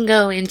 Colin didn't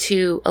go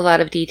into a lot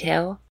of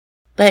detail,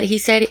 but he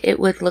said it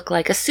would look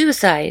like a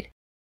suicide.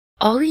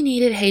 All he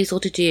needed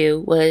Hazel to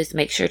do was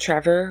make sure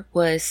Trevor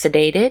was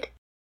sedated,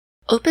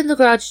 open the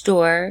garage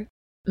door,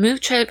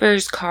 move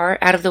Trevor's car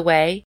out of the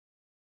way,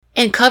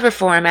 and cover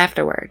for him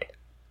afterward.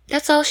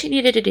 That's all she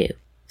needed to do.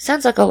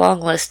 Sounds like a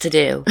long list to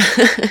do.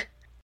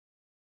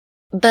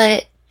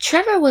 But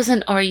Trevor was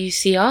an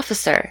RUC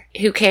officer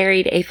who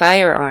carried a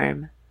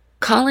firearm.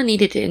 Colin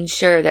needed to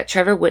ensure that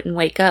Trevor wouldn't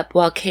wake up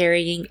while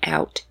carrying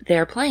out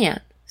their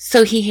plan.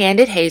 So he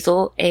handed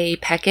Hazel a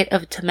packet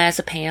of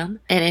temazepam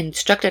and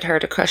instructed her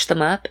to crush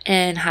them up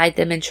and hide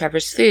them in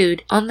Trevor's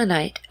food on the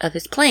night of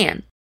his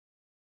plan.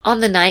 On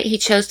the night he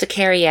chose to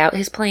carry out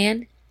his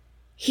plan,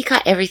 he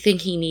got everything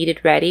he needed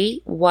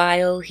ready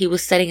while he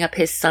was setting up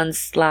his son's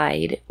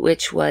slide,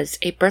 which was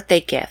a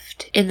birthday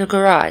gift, in the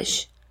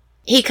garage.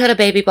 He cut a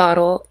baby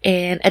bottle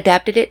and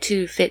adapted it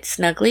to fit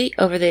snugly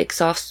over the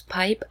exhaust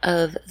pipe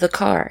of the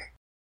car.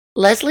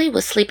 Leslie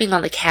was sleeping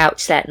on the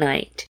couch that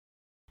night.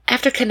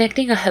 After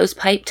connecting a hose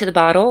pipe to the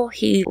bottle,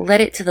 he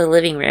led it to the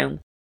living room.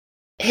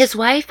 His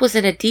wife was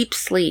in a deep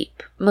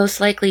sleep, most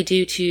likely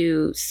due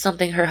to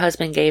something her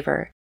husband gave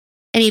her,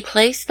 and he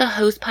placed the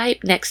hose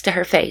pipe next to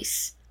her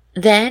face.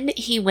 Then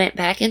he went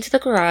back into the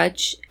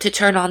garage to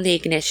turn on the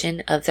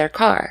ignition of their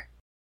car.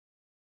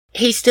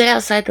 He stood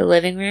outside the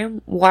living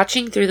room,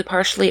 watching through the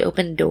partially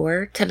open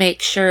door to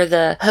make sure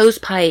the hose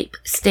pipe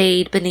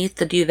stayed beneath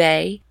the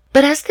duvet.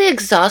 But as the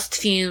exhaust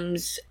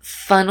fumes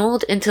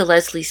funneled into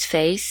Leslie's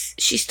face,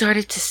 she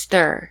started to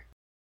stir.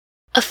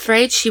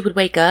 Afraid she would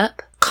wake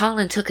up,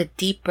 Colin took a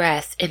deep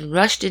breath and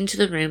rushed into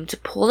the room to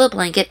pull the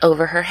blanket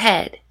over her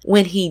head.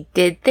 When he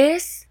did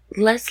this,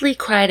 Leslie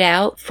cried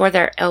out for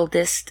their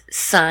eldest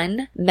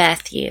son,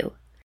 Matthew.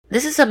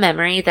 This is a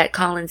memory that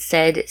Colin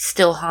said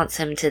still haunts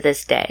him to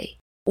this day.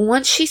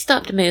 Once she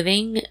stopped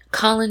moving,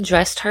 Colin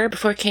dressed her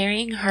before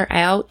carrying her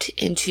out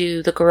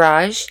into the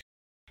garage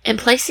and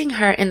placing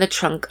her in the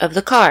trunk of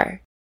the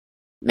car,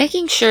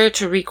 making sure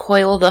to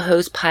recoil the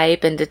hose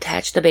pipe and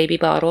detach the baby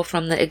bottle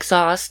from the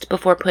exhaust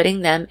before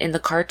putting them in the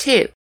car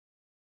too.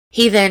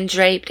 He then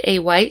draped a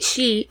white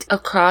sheet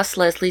across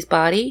Leslie's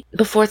body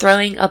before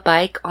throwing a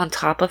bike on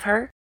top of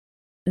her.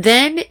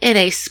 Then, in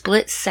a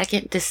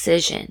split-second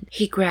decision,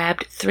 he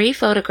grabbed 3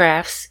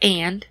 photographs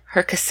and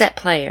her cassette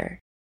player.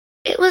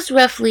 It was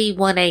roughly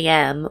 1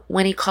 a.m.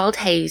 when he called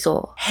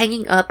Hazel,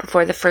 hanging up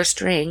before the first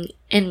ring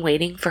and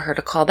waiting for her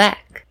to call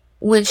back.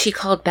 When she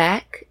called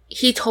back,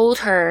 he told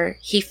her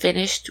he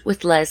finished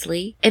with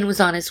Leslie and was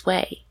on his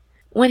way.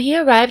 When he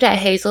arrived at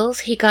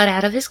Hazel's, he got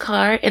out of his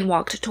car and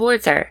walked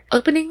towards her.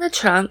 Opening the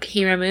trunk,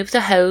 he removed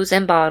the hose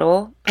and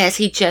bottle as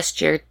he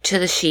gestured to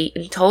the sheet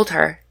and told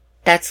her,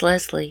 "That's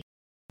Leslie."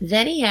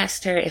 Then he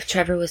asked her if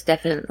Trevor was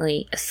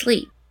definitely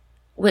asleep,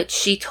 which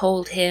she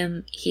told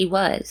him he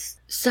was.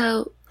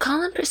 So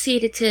Colin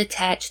proceeded to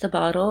attach the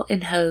bottle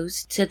and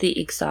hose to the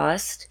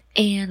exhaust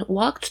and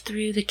walked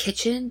through the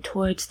kitchen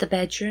towards the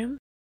bedroom,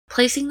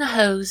 placing the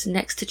hose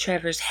next to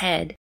Trevor's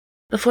head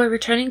before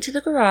returning to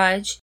the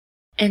garage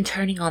and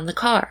turning on the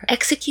car,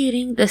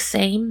 executing the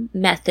same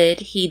method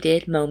he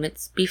did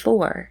moments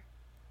before.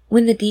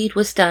 When the deed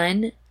was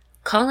done,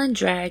 Colin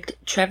dragged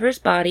Trevor's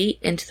body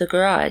into the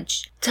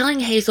garage, telling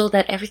Hazel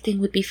that everything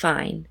would be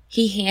fine.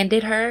 He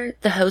handed her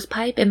the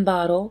hosepipe and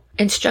bottle,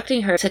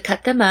 instructing her to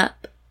cut them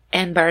up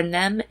and burn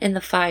them in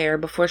the fire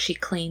before she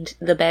cleaned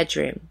the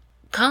bedroom.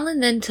 Colin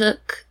then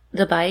took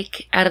the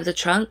bike out of the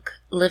trunk,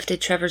 lifted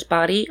Trevor's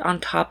body on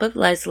top of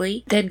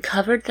Leslie, then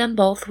covered them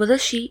both with a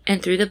sheet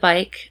and threw the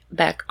bike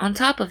back on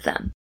top of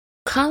them.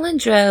 Colin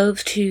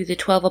drove to the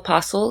 12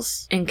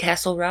 Apostles in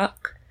Castle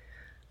Rock,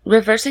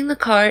 reversing the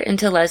car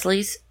into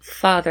Leslie's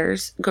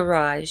father's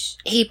garage.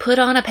 He put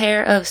on a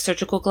pair of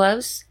surgical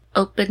gloves,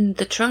 opened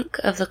the trunk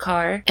of the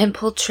car, and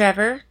pulled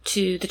Trevor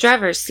to the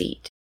driver's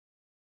seat.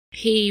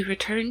 He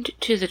returned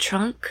to the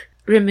trunk,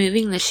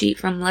 removing the sheet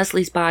from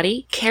Leslie's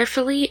body,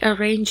 carefully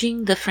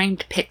arranging the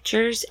framed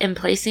pictures and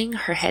placing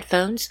her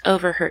headphones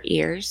over her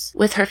ears,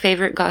 with her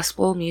favorite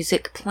gospel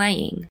music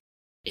playing.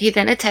 He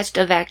then attached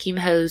a vacuum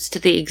hose to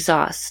the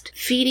exhaust,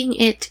 feeding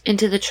it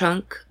into the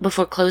trunk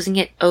before closing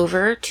it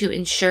over to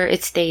ensure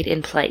it stayed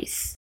in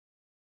place.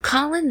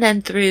 Colin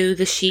then threw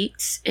the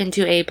sheets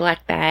into a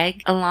black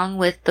bag along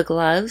with the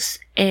gloves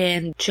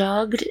and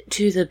jogged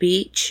to the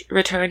beach,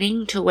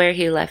 returning to where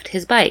he left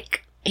his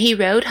bike. He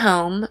rode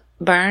home,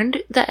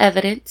 burned the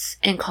evidence,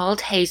 and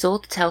called Hazel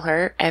to tell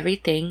her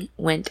everything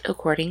went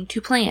according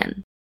to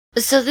plan.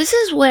 So this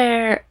is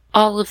where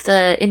all of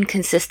the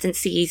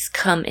inconsistencies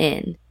come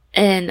in,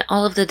 and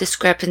all of the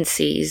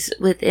discrepancies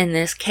within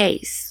this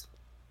case.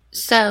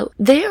 So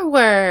there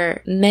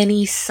were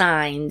many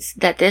signs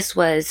that this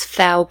was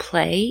foul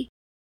play,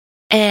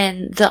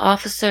 and the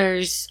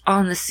officers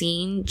on the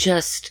scene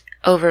just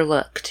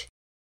overlooked.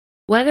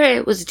 Whether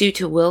it was due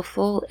to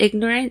willful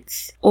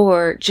ignorance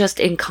or just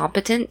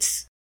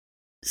incompetence,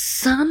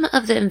 some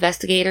of the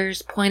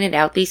investigators pointed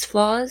out these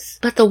flaws,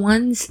 but the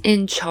ones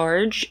in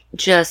charge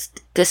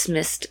just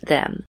dismissed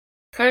them.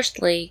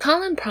 Firstly,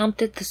 Colin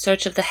prompted the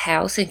search of the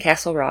house in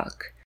Castle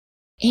Rock.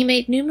 He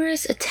made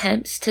numerous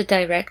attempts to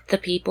direct the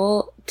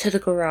people to the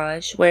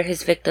garage where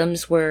his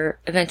victims were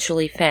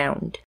eventually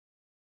found,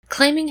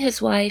 claiming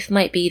his wife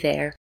might be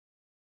there.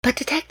 But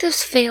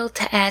detectives failed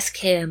to ask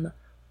him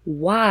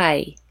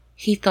why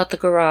he thought the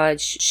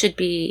garage should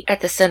be at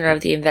the center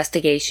of the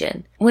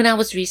investigation. When I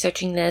was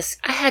researching this,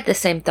 I had the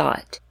same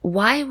thought.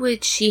 Why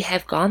would she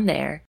have gone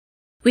there?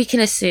 We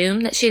can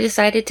assume that she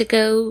decided to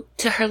go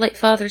to her late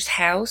father's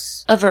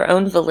house of her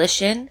own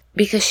volition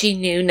because she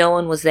knew no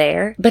one was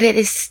there, but it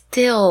is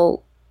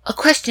still a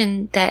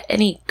question that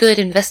any good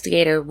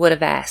investigator would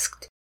have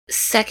asked.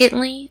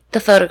 Secondly, the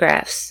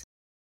photographs.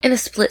 In a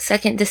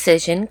split-second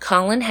decision,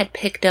 Colin had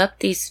picked up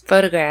these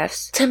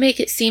photographs to make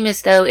it seem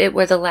as though it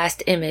were the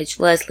last image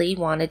Leslie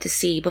wanted to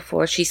see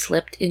before she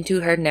slipped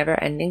into her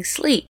never-ending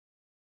sleep.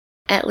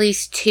 At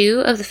least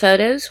 2 of the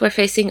photos were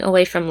facing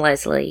away from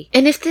Leslie,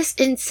 and if this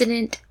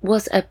incident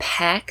was a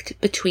pact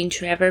between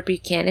Trevor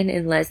Buchanan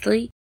and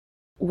Leslie,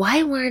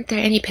 why weren't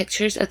there any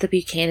pictures of the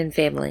Buchanan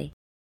family?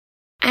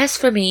 As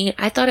for me,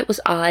 I thought it was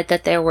odd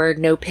that there were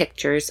no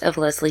pictures of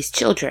Leslie's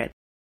children.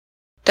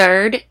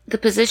 Third, the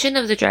position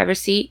of the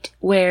driver's seat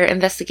where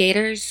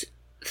investigators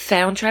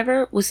found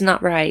Trevor was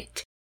not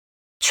right.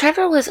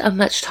 Trevor was a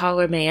much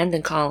taller man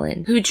than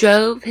Colin, who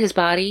drove his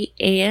body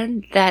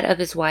and that of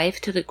his wife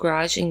to the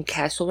garage in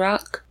Castle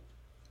Rock.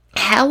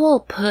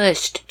 Howell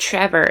pushed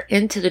Trevor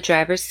into the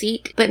driver's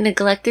seat, but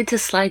neglected to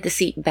slide the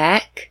seat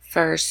back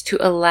first to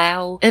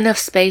allow enough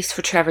space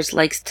for Trevor's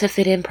legs to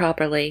fit in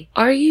properly.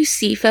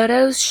 RUC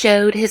photos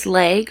showed his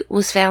leg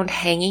was found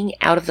hanging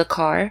out of the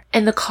car,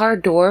 and the car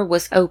door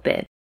was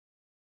open.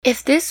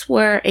 If this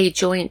were a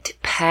joint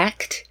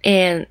pact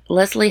and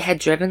Leslie had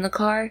driven the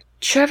car,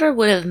 Trevor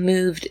would have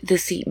moved the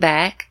seat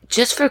back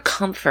just for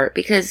comfort,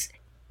 because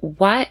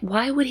why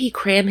would he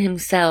cram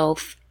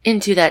himself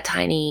into that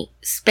tiny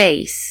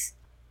space?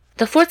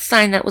 The 4th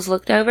sign that was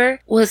looked over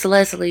was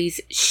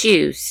Leslie's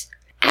shoes.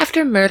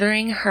 After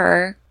murdering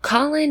her,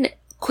 Colin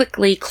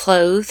quickly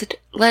clothed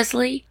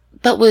Leslie,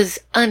 but was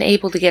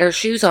unable to get her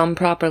shoes on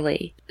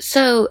properly,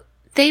 so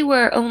they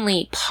were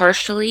only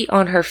partially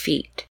on her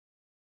feet.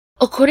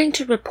 According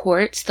to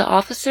reports, the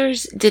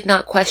officers did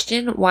not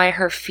question why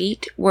her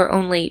feet were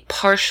only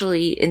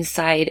partially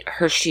inside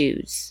her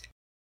shoes.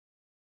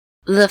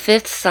 The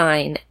 5th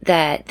sign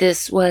that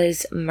this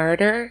was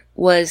murder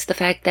was the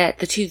fact that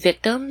the 2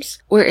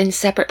 victims were in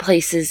separate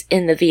places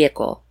in the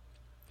vehicle.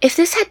 If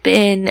this had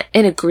been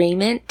an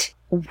agreement,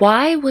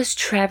 why was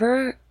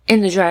Trevor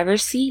in the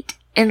driver's seat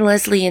and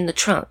Leslie in the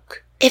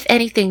trunk? If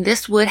anything,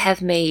 this would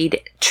have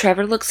made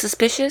Trevor look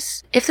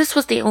suspicious. If this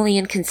was the only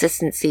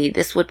inconsistency,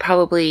 this would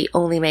probably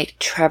only make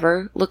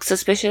Trevor look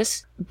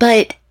suspicious.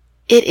 But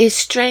it is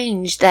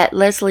strange that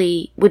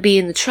Leslie would be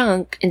in the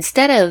trunk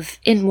instead of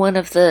in one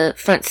of the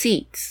front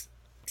seats.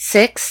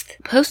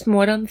 6th,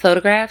 post-mortem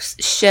photographs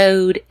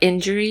showed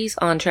injuries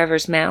on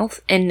Trevor's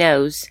mouth and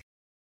nose,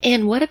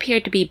 and what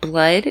appeared to be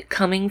blood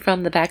coming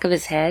from the back of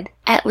his head.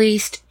 At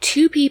least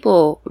 2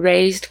 people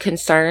raised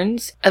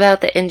concerns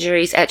about the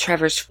injuries at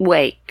Trevor's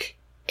wake.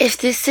 If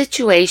this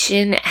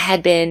situation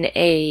had been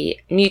a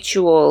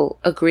mutual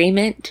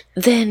agreement,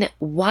 then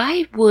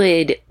why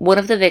would one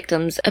of the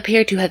victims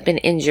appear to have been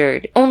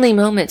injured only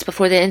moments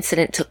before the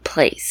incident took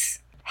place?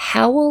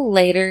 Howell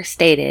later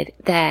stated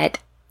that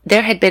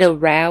there had been a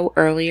row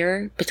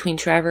earlier between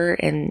Trevor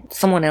and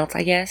someone else,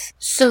 I guess,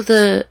 so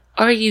the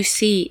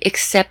RUC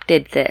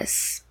accepted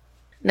this.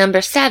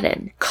 Number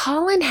 7.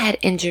 Colin had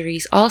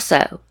injuries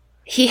also.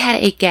 He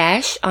had a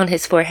gash on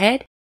his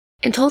forehead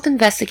and told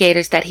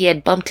investigators that he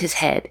had bumped his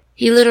head.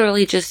 He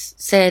literally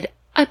just said,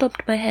 "I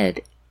bumped my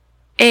head."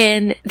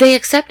 And they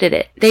accepted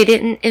it. They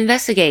didn't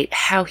investigate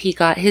how he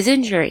got his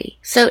injury.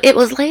 So it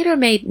was later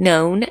made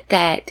known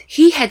that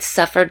he had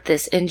suffered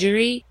this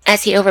injury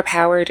as he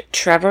overpowered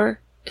Trevor,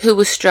 who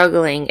was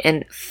struggling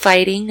and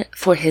fighting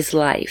for his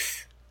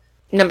life.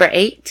 Number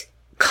 8.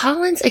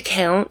 Colin's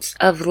accounts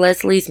of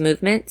Leslie's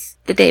movements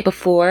the day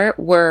before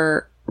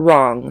were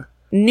wrong.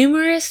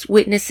 Numerous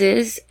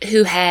witnesses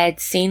who had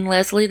seen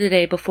Leslie the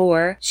day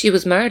before she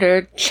was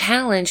murdered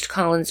challenged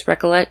Colin's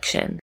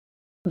recollection.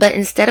 But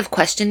instead of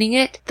questioning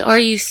it, the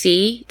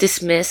RUC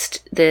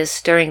dismissed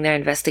this during their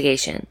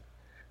investigation.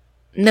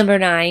 Number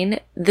 9.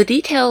 The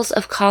details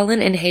of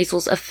Colin and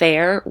Hazel's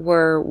affair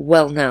were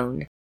well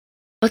known,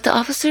 but the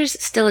officers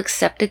still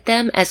accepted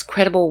them as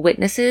credible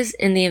witnesses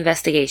in the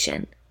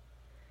investigation.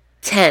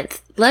 10th,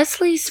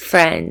 Leslie's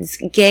friends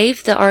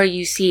gave the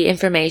RUC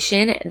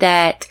information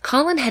that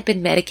Colin had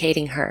been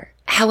medicating her.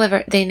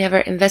 However, they never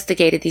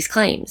investigated these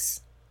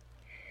claims.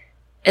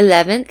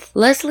 11th,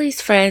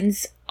 Leslie's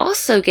friends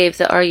also gave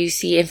the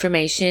RUC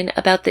information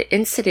about the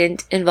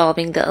incident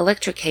involving the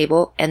electric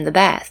cable and the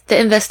bath. The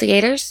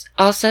investigators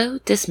also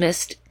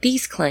dismissed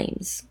these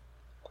claims.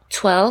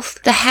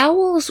 12th, the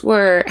Howells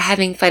were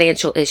having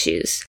financial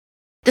issues.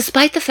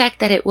 Despite the fact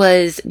that it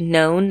was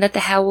known that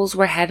the Howells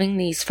were having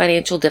these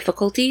financial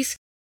difficulties,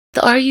 the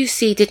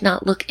RUC did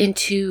not look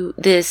into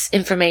this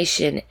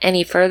information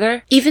any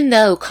further, even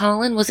though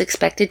Colin was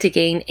expected to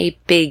gain a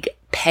big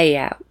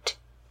payout.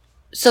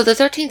 So the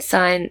 13th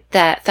sign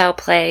that foul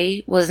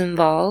play was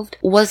involved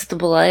was the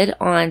blood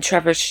on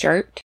Trevor's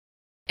shirt.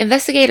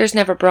 Investigators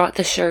never brought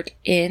the shirt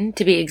in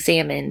to be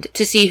examined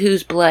to see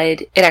whose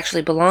blood it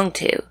actually belonged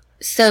to.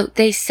 So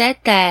they said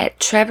that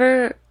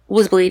Trevor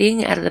was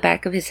bleeding out of the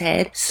back of his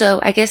head, so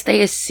I guess they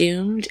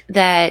assumed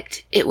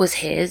that it was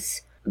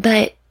his.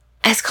 But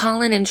as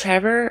Colin and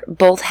Trevor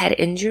both had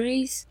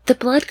injuries, the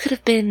blood could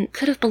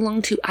have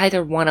belonged to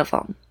either one of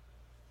them.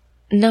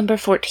 Number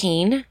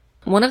 14.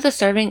 One of the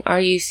serving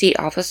RUC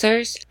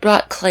officers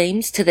brought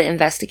claims to the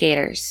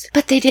investigators,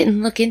 but they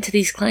didn't look into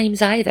these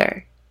claims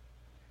either.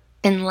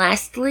 And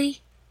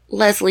lastly,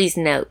 Leslie's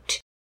note.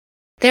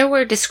 there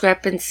were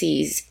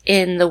discrepancies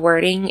in the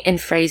wording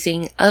and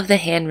phrasing of the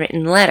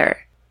handwritten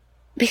letter.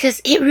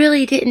 Because it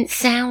really didn't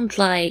sound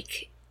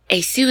like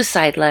a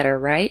suicide letter,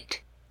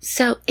 right?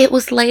 So it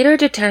was later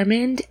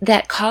determined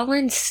that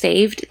Colin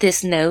saved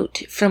this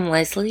note from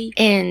Leslie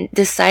and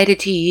decided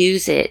to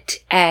use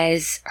it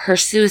as her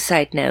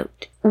suicide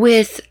note.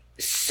 With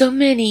so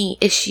many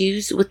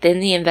issues within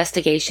the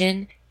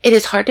investigation, it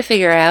is hard to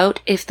figure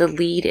out if the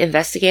lead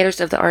investigators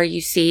of the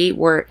RUC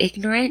were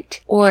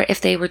ignorant or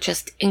if they were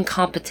just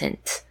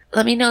incompetent.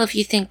 Let me know if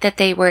you think that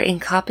they were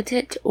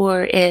incompetent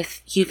or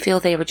if you feel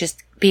they were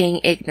just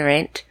being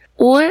ignorant,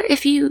 or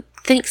if you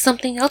think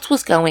something else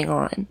was going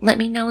on. Let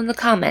me know in the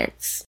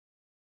comments.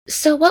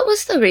 So what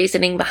was the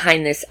reasoning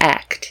behind this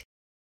act?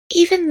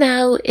 Even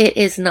though it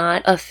is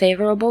not a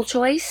favorable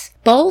choice,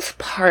 both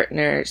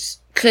partners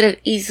could have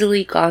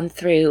easily gone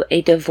through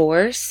a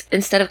divorce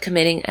instead of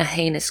committing a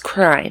heinous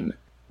crime.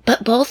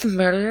 But both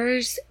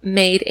murderers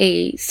made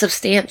a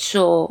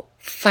substantial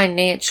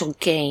financial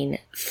gain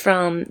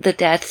from the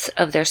deaths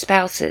of their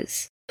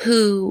spouses,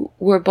 who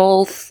were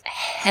both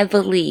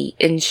heavily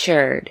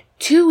insured.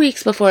 2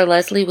 weeks before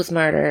Leslie was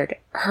murdered,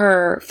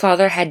 her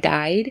father had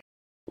died,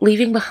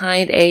 leaving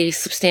behind a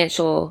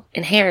substantial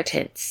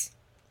inheritance.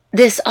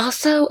 This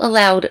also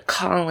allowed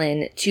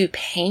Colin to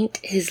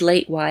paint his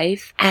late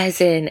wife as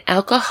an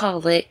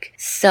alcoholic,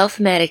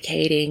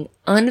 self-medicating,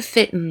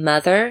 unfit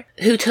mother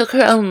who took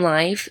her own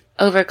life,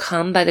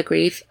 overcome by the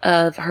grief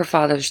of her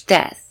father's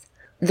death.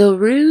 The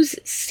ruse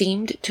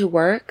seemed to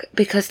work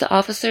because the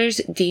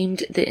officers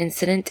deemed the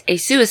incident a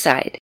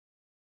suicide.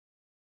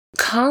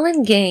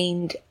 Colin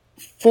gained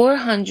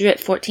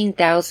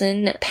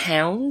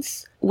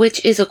 £414,000,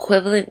 which is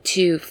equivalent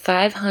to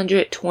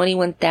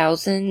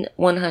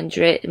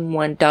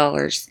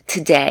 $521,101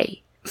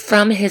 today,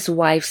 from his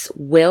wife's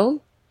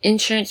will,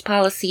 insurance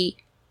policy,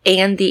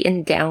 and the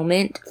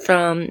endowment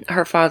from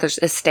her father's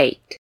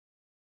estate.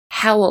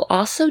 Howell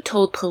also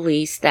told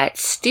police that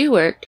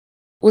Stewart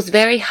was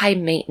very high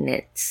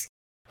maintenance,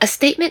 a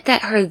statement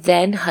that her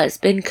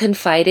then-husband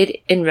confided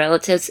in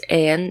relatives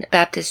and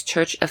Baptist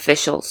church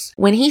officials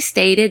when he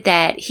stated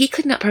that he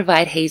could not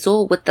provide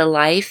Hazel with the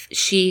life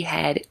she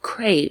had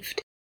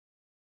craved.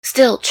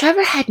 Still,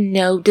 Trevor had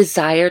no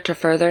desire to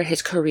further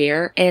his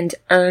career and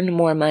earn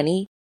more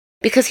money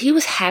because he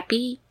was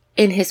happy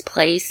in his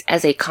place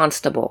as a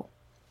constable.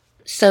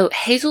 So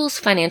Hazel's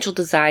financial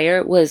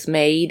desire was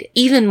made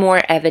even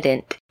more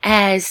evident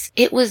as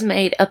it was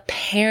made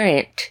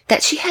apparent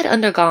that she had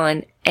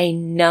undergone a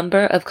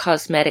number of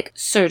cosmetic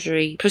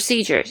surgery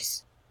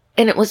procedures.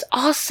 And it was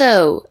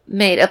also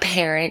made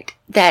apparent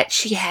that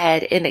she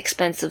had an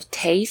expensive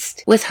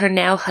taste with her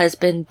now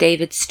husband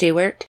David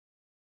Stewart,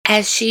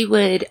 as she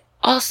would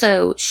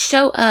also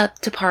show up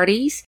to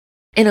parties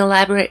in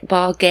elaborate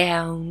ball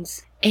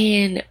gowns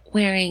and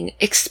wearing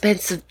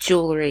expensive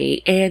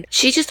jewelry, and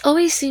she just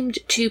always seemed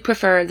to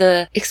prefer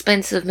the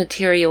expensive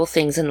material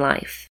things in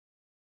life.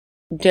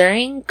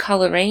 During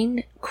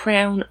Coleraine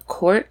Crown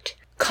Court,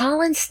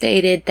 Colin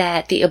stated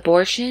that the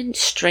abortion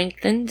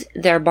strengthened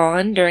their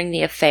bond during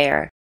the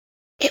affair.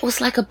 It was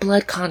like a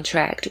blood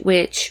contract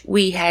which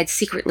we had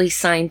secretly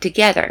signed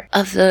together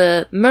of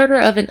the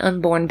murder of an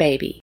unborn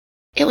baby.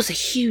 It was a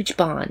huge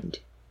bond.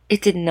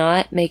 It did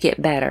not make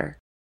it better.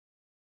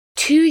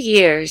 2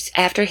 years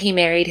after he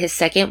married his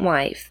second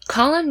wife,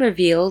 Colin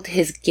revealed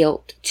his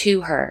guilt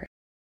to her.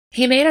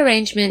 He made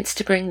arrangements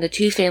to bring the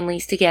two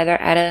families together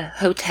at a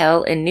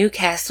hotel in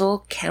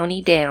Newcastle,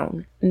 County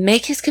Down,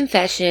 make his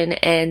confession,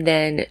 and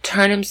then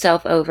turn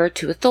himself over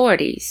to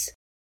authorities.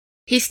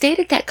 He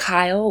stated that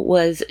Kyle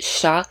was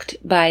shocked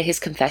by his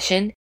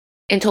confession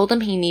and told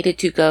him he needed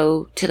to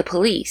go to the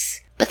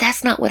police, but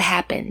that's not what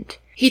happened.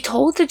 He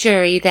told the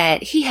jury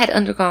that he had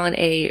undergone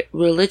a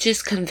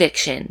religious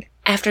conviction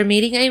after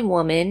meeting a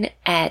woman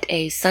at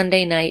a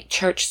Sunday night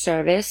church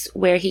service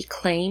where he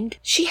claimed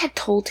she had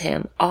told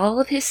him all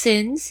of his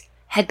sins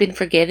had been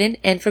forgiven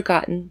and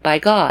forgotten by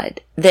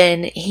God.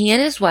 Then he and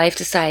his wife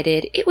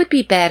decided it would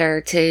be better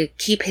to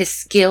keep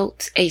his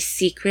guilt a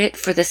secret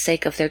for the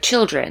sake of their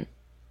children.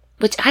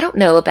 Which I don't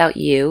know about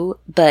you,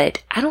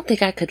 but I don't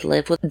think I could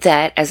live with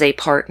that as a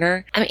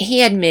partner. I mean,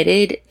 he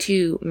admitted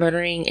to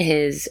murdering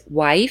his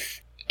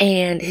wife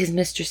and his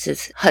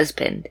mistress's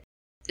husband.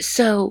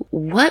 So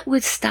what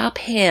would stop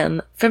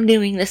him from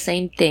doing the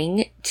same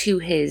thing to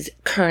his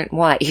current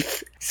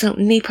wife? So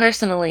me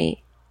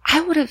personally, I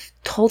would have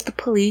told the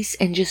police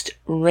and just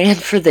ran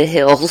for the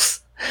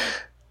hills.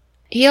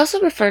 He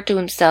also referred to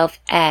himself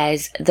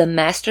as the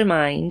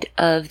mastermind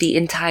of the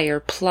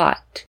entire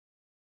plot.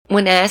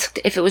 When asked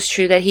if it was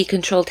true that he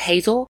controlled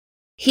Hazel,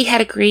 he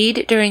had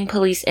agreed during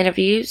police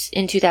interviews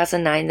in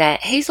 2009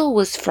 that Hazel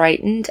was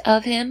frightened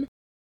of him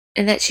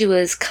and that she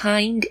was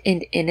kind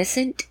and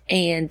innocent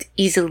and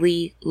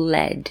easily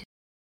led.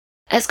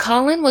 As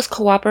Colin was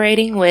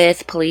cooperating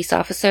with police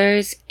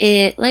officers,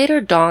 it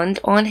later dawned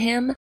on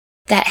him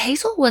that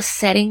Hazel was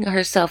setting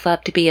herself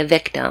up to be a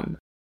victim.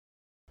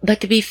 But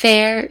to be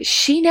fair,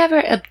 she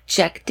never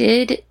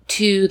objected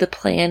to the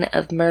plan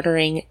of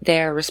murdering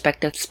their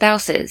respective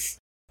spouses.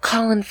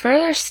 Colin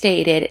further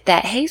stated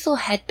that Hazel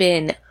had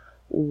been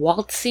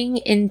waltzing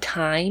in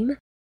time,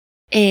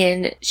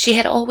 and she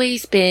had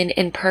always been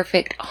in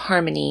perfect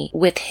harmony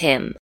with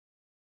him.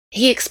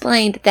 He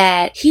explained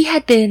that he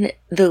had been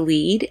the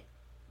lead,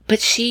 but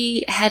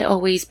she had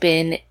always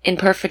been in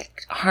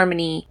perfect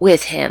harmony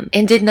with him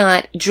and did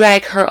not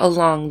drag her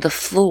along the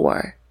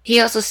floor. He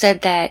also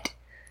said that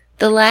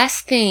the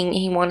last thing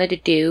he wanted to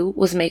do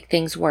was make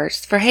things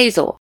worse for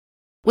Hazel,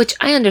 which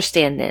I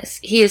understand this.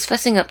 He is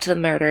fessing up to the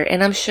murder,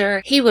 and I'm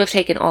sure he would have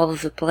taken all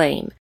of the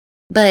blame.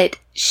 But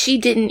she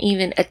didn't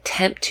even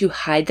attempt to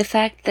hide the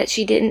fact that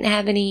she didn't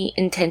have any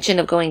intention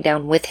of going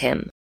down with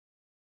him.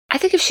 I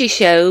think if she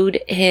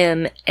showed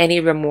him any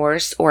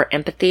remorse or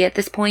empathy at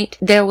this point,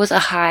 there was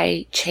a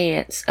high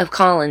chance of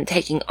Colin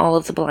taking all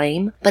of the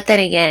blame. But then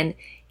again,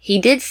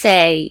 he did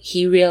say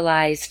he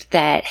realized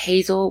that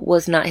Hazel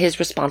was not his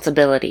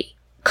responsibility.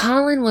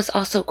 Colin was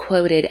also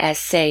quoted as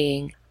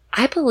saying,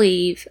 "I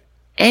believe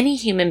any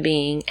human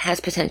being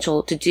has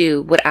potential to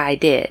do what I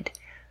did,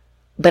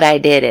 but I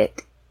did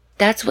it.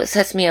 That's what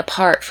sets me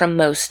apart from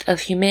most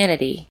of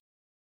humanity."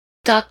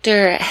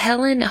 Dr.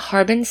 Helen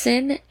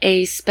Harbinson,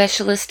 a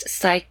specialist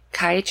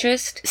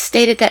psychiatrist,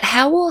 stated that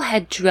Howell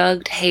had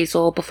drugged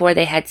Hazel before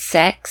they had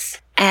sex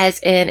as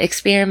an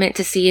experiment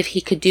to see if he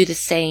could do the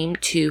same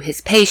to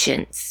his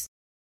patients.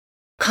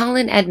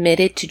 Colin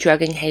admitted to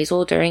drugging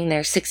Hazel during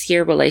their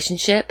 6-year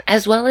relationship,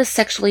 as well as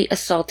sexually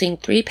assaulting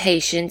 3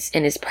 patients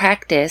in his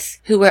practice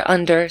who were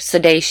under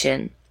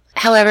sedation.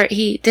 However,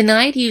 he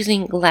denied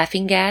using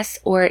laughing gas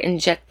or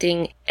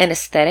injecting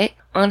anesthetic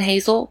on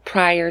Hazel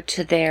prior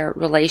to their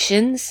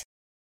relations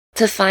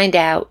to find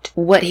out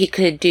what he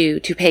could do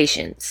to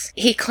patients.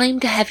 He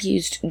claimed to have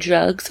used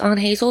drugs on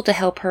Hazel to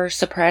help her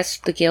suppress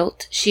the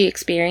guilt she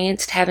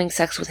experienced having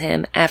sex with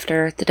him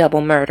after the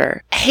double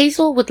murder.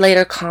 Hazel would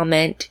later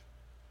comment,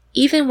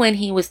 "Even when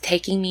he was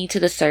taking me to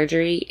the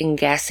surgery and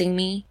gassing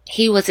me,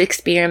 he was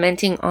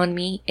experimenting on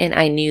me, and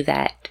I knew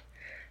that.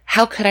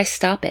 How could I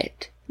stop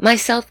it? My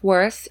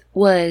self-worth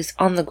was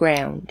on the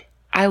ground.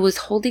 I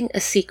was holding a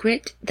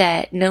secret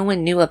that no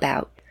one knew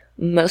about.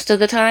 Most of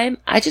the time,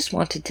 I just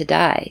wanted to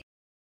die.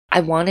 I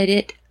wanted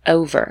it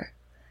over.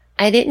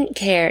 I didn't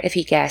care if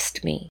he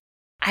gassed me.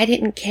 I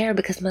didn't care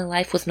because my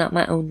life was not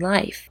my own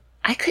life.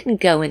 I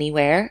couldn't go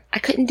anywhere. I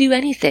couldn't do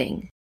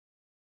anything."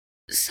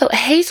 So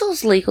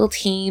Hazel's legal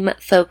team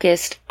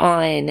focused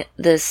on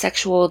the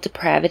sexual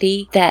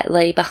depravity that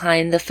lay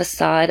behind the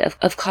facade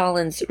of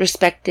Colin's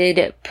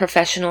respected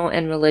professional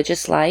and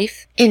religious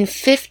life. In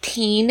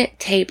 15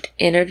 taped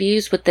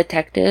interviews with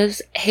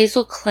detectives,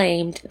 Hazel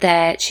claimed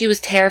that she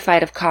was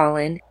terrified of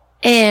Colin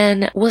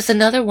and was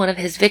another one of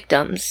his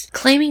victims,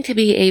 claiming to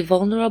be a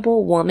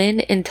vulnerable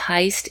woman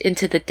enticed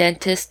into the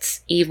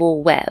dentist's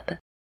evil web.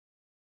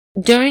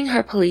 During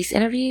her police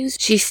interviews,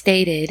 she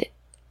stated,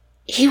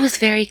 "He was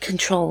very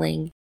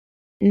controlling.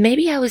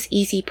 Maybe I was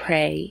easy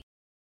prey,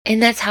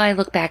 and that's how I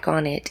look back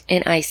on it,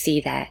 and I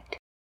see that.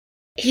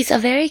 He's a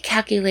very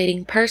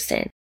calculating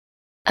person,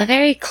 a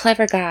very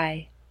clever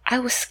guy. I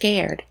was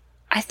scared.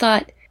 I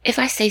thought, if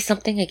I say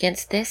something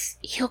against this,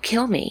 he'll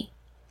kill me."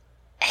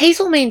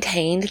 Hazel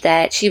maintained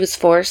that she was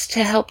forced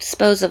to help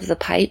dispose of the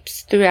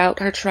pipes throughout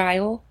her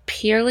trial,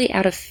 purely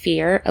out of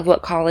fear of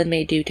what Colin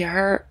may do to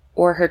her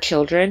or her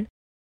children.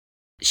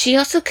 She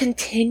also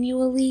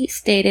continually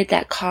stated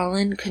that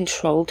Colin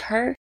controlled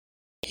her.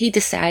 He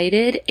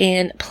decided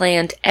and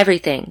planned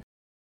everything.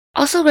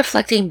 Also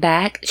reflecting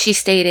back, she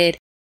stated,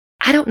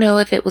 "I don't know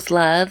if it was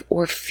love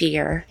or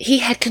fear. He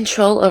had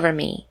control over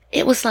me.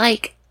 It was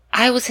like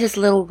I was his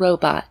little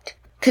robot."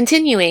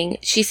 Continuing,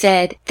 she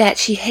said that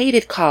she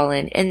hated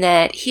Colin and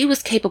that he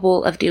was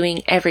capable of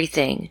doing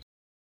everything.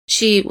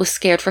 She was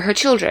scared for her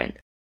children.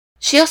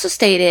 She also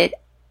stated,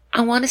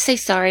 "I want to say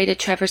sorry to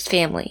Trevor's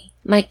family.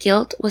 My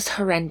guilt was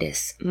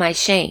horrendous, my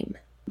shame."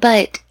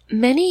 But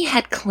many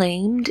had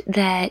claimed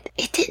that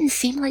it didn't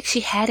seem like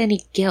she had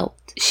any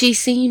guilt. She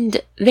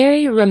seemed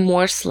very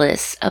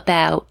remorseless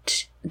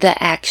about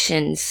the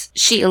actions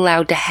she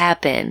allowed to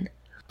happen.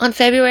 On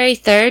February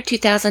 3rd,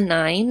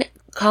 2009,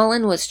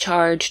 Colin was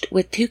charged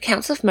with 2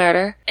 counts of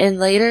murder and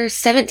later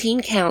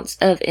 17 counts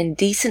of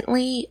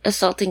indecently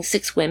assaulting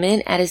 6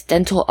 women at his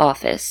dental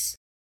office.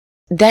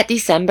 That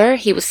December,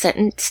 he was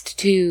sentenced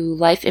to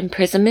life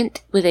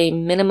imprisonment with a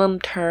minimum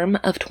term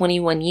of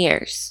 21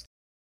 years.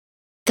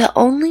 The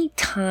only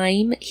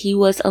time he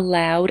was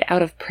allowed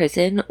out of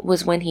prison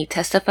was when he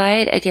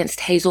testified against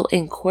Hazel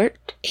in court.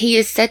 He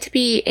is said to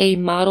be a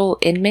model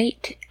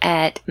inmate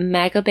at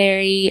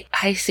Magaberry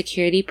High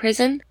Security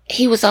Prison.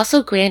 He was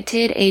also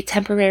granted a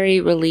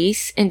temporary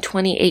release in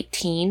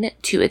 2018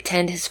 to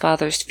attend his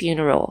father's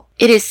funeral.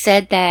 It is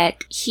said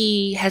that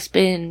he has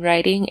been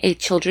writing a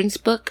children's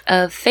book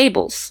of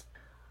fables.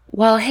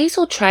 While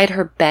Hazel tried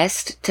her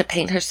best to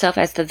paint herself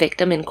as the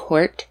victim in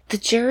court, the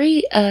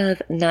jury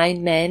of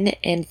 9 men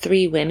and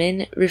 3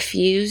 women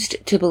refused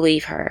to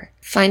believe her,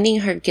 finding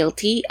her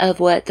guilty of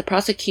what the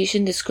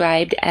prosecution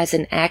described as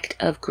an act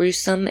of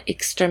gruesome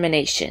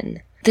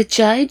extermination. The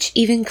judge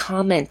even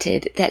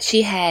commented that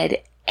she had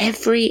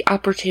every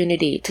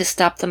opportunity to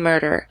stop the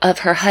murder of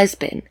her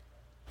husband,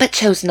 but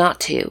chose not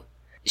to.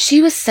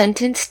 She was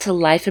sentenced to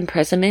life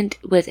imprisonment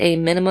with a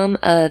minimum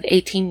of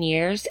 18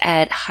 years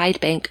at Hyde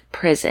Bank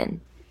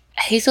Prison.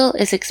 Hazel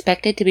is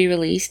expected to be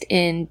released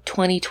in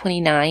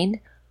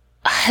 2029.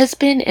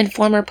 Husband and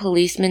former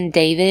policeman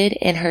David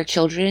and her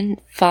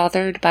children,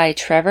 fathered by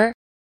Trevor,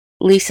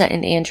 Lisa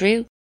and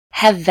Andrew,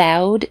 have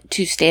vowed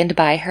to stand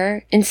by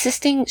her,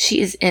 insisting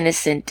she is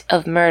innocent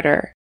of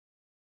murder.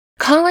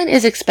 Colin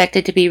is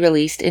expected to be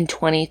released in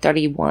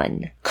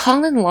 2031.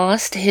 Colin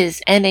lost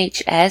his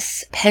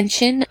NHS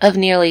pension of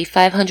nearly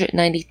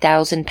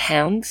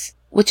 £590,000,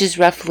 which is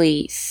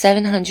roughly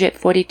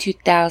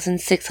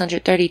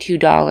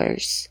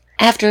 $742,632,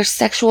 after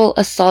sexual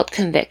assault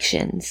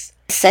convictions.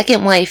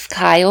 Second wife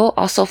Kyle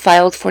also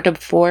filed for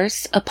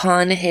divorce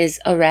upon his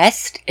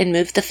arrest and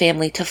moved the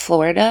family to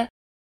Florida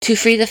to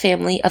free the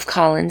family of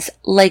Colin's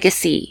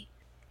legacy.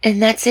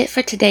 And that's it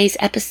for today's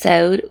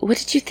episode. What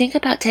did you think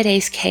about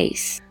today's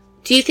case?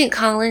 Do you think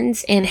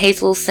Colin's and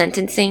Hazel's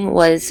sentencing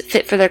was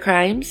fit for their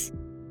crimes?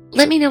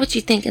 Let me know what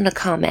you think in the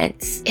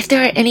comments. If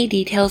there are any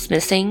details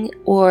missing,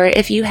 or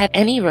if you have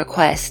any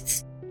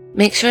requests,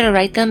 make sure to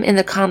write them in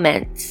the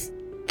comments.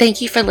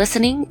 Thank you for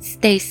listening.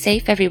 Stay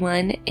safe,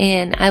 everyone,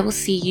 and I will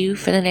see you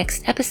for the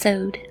next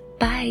episode.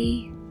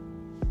 Bye.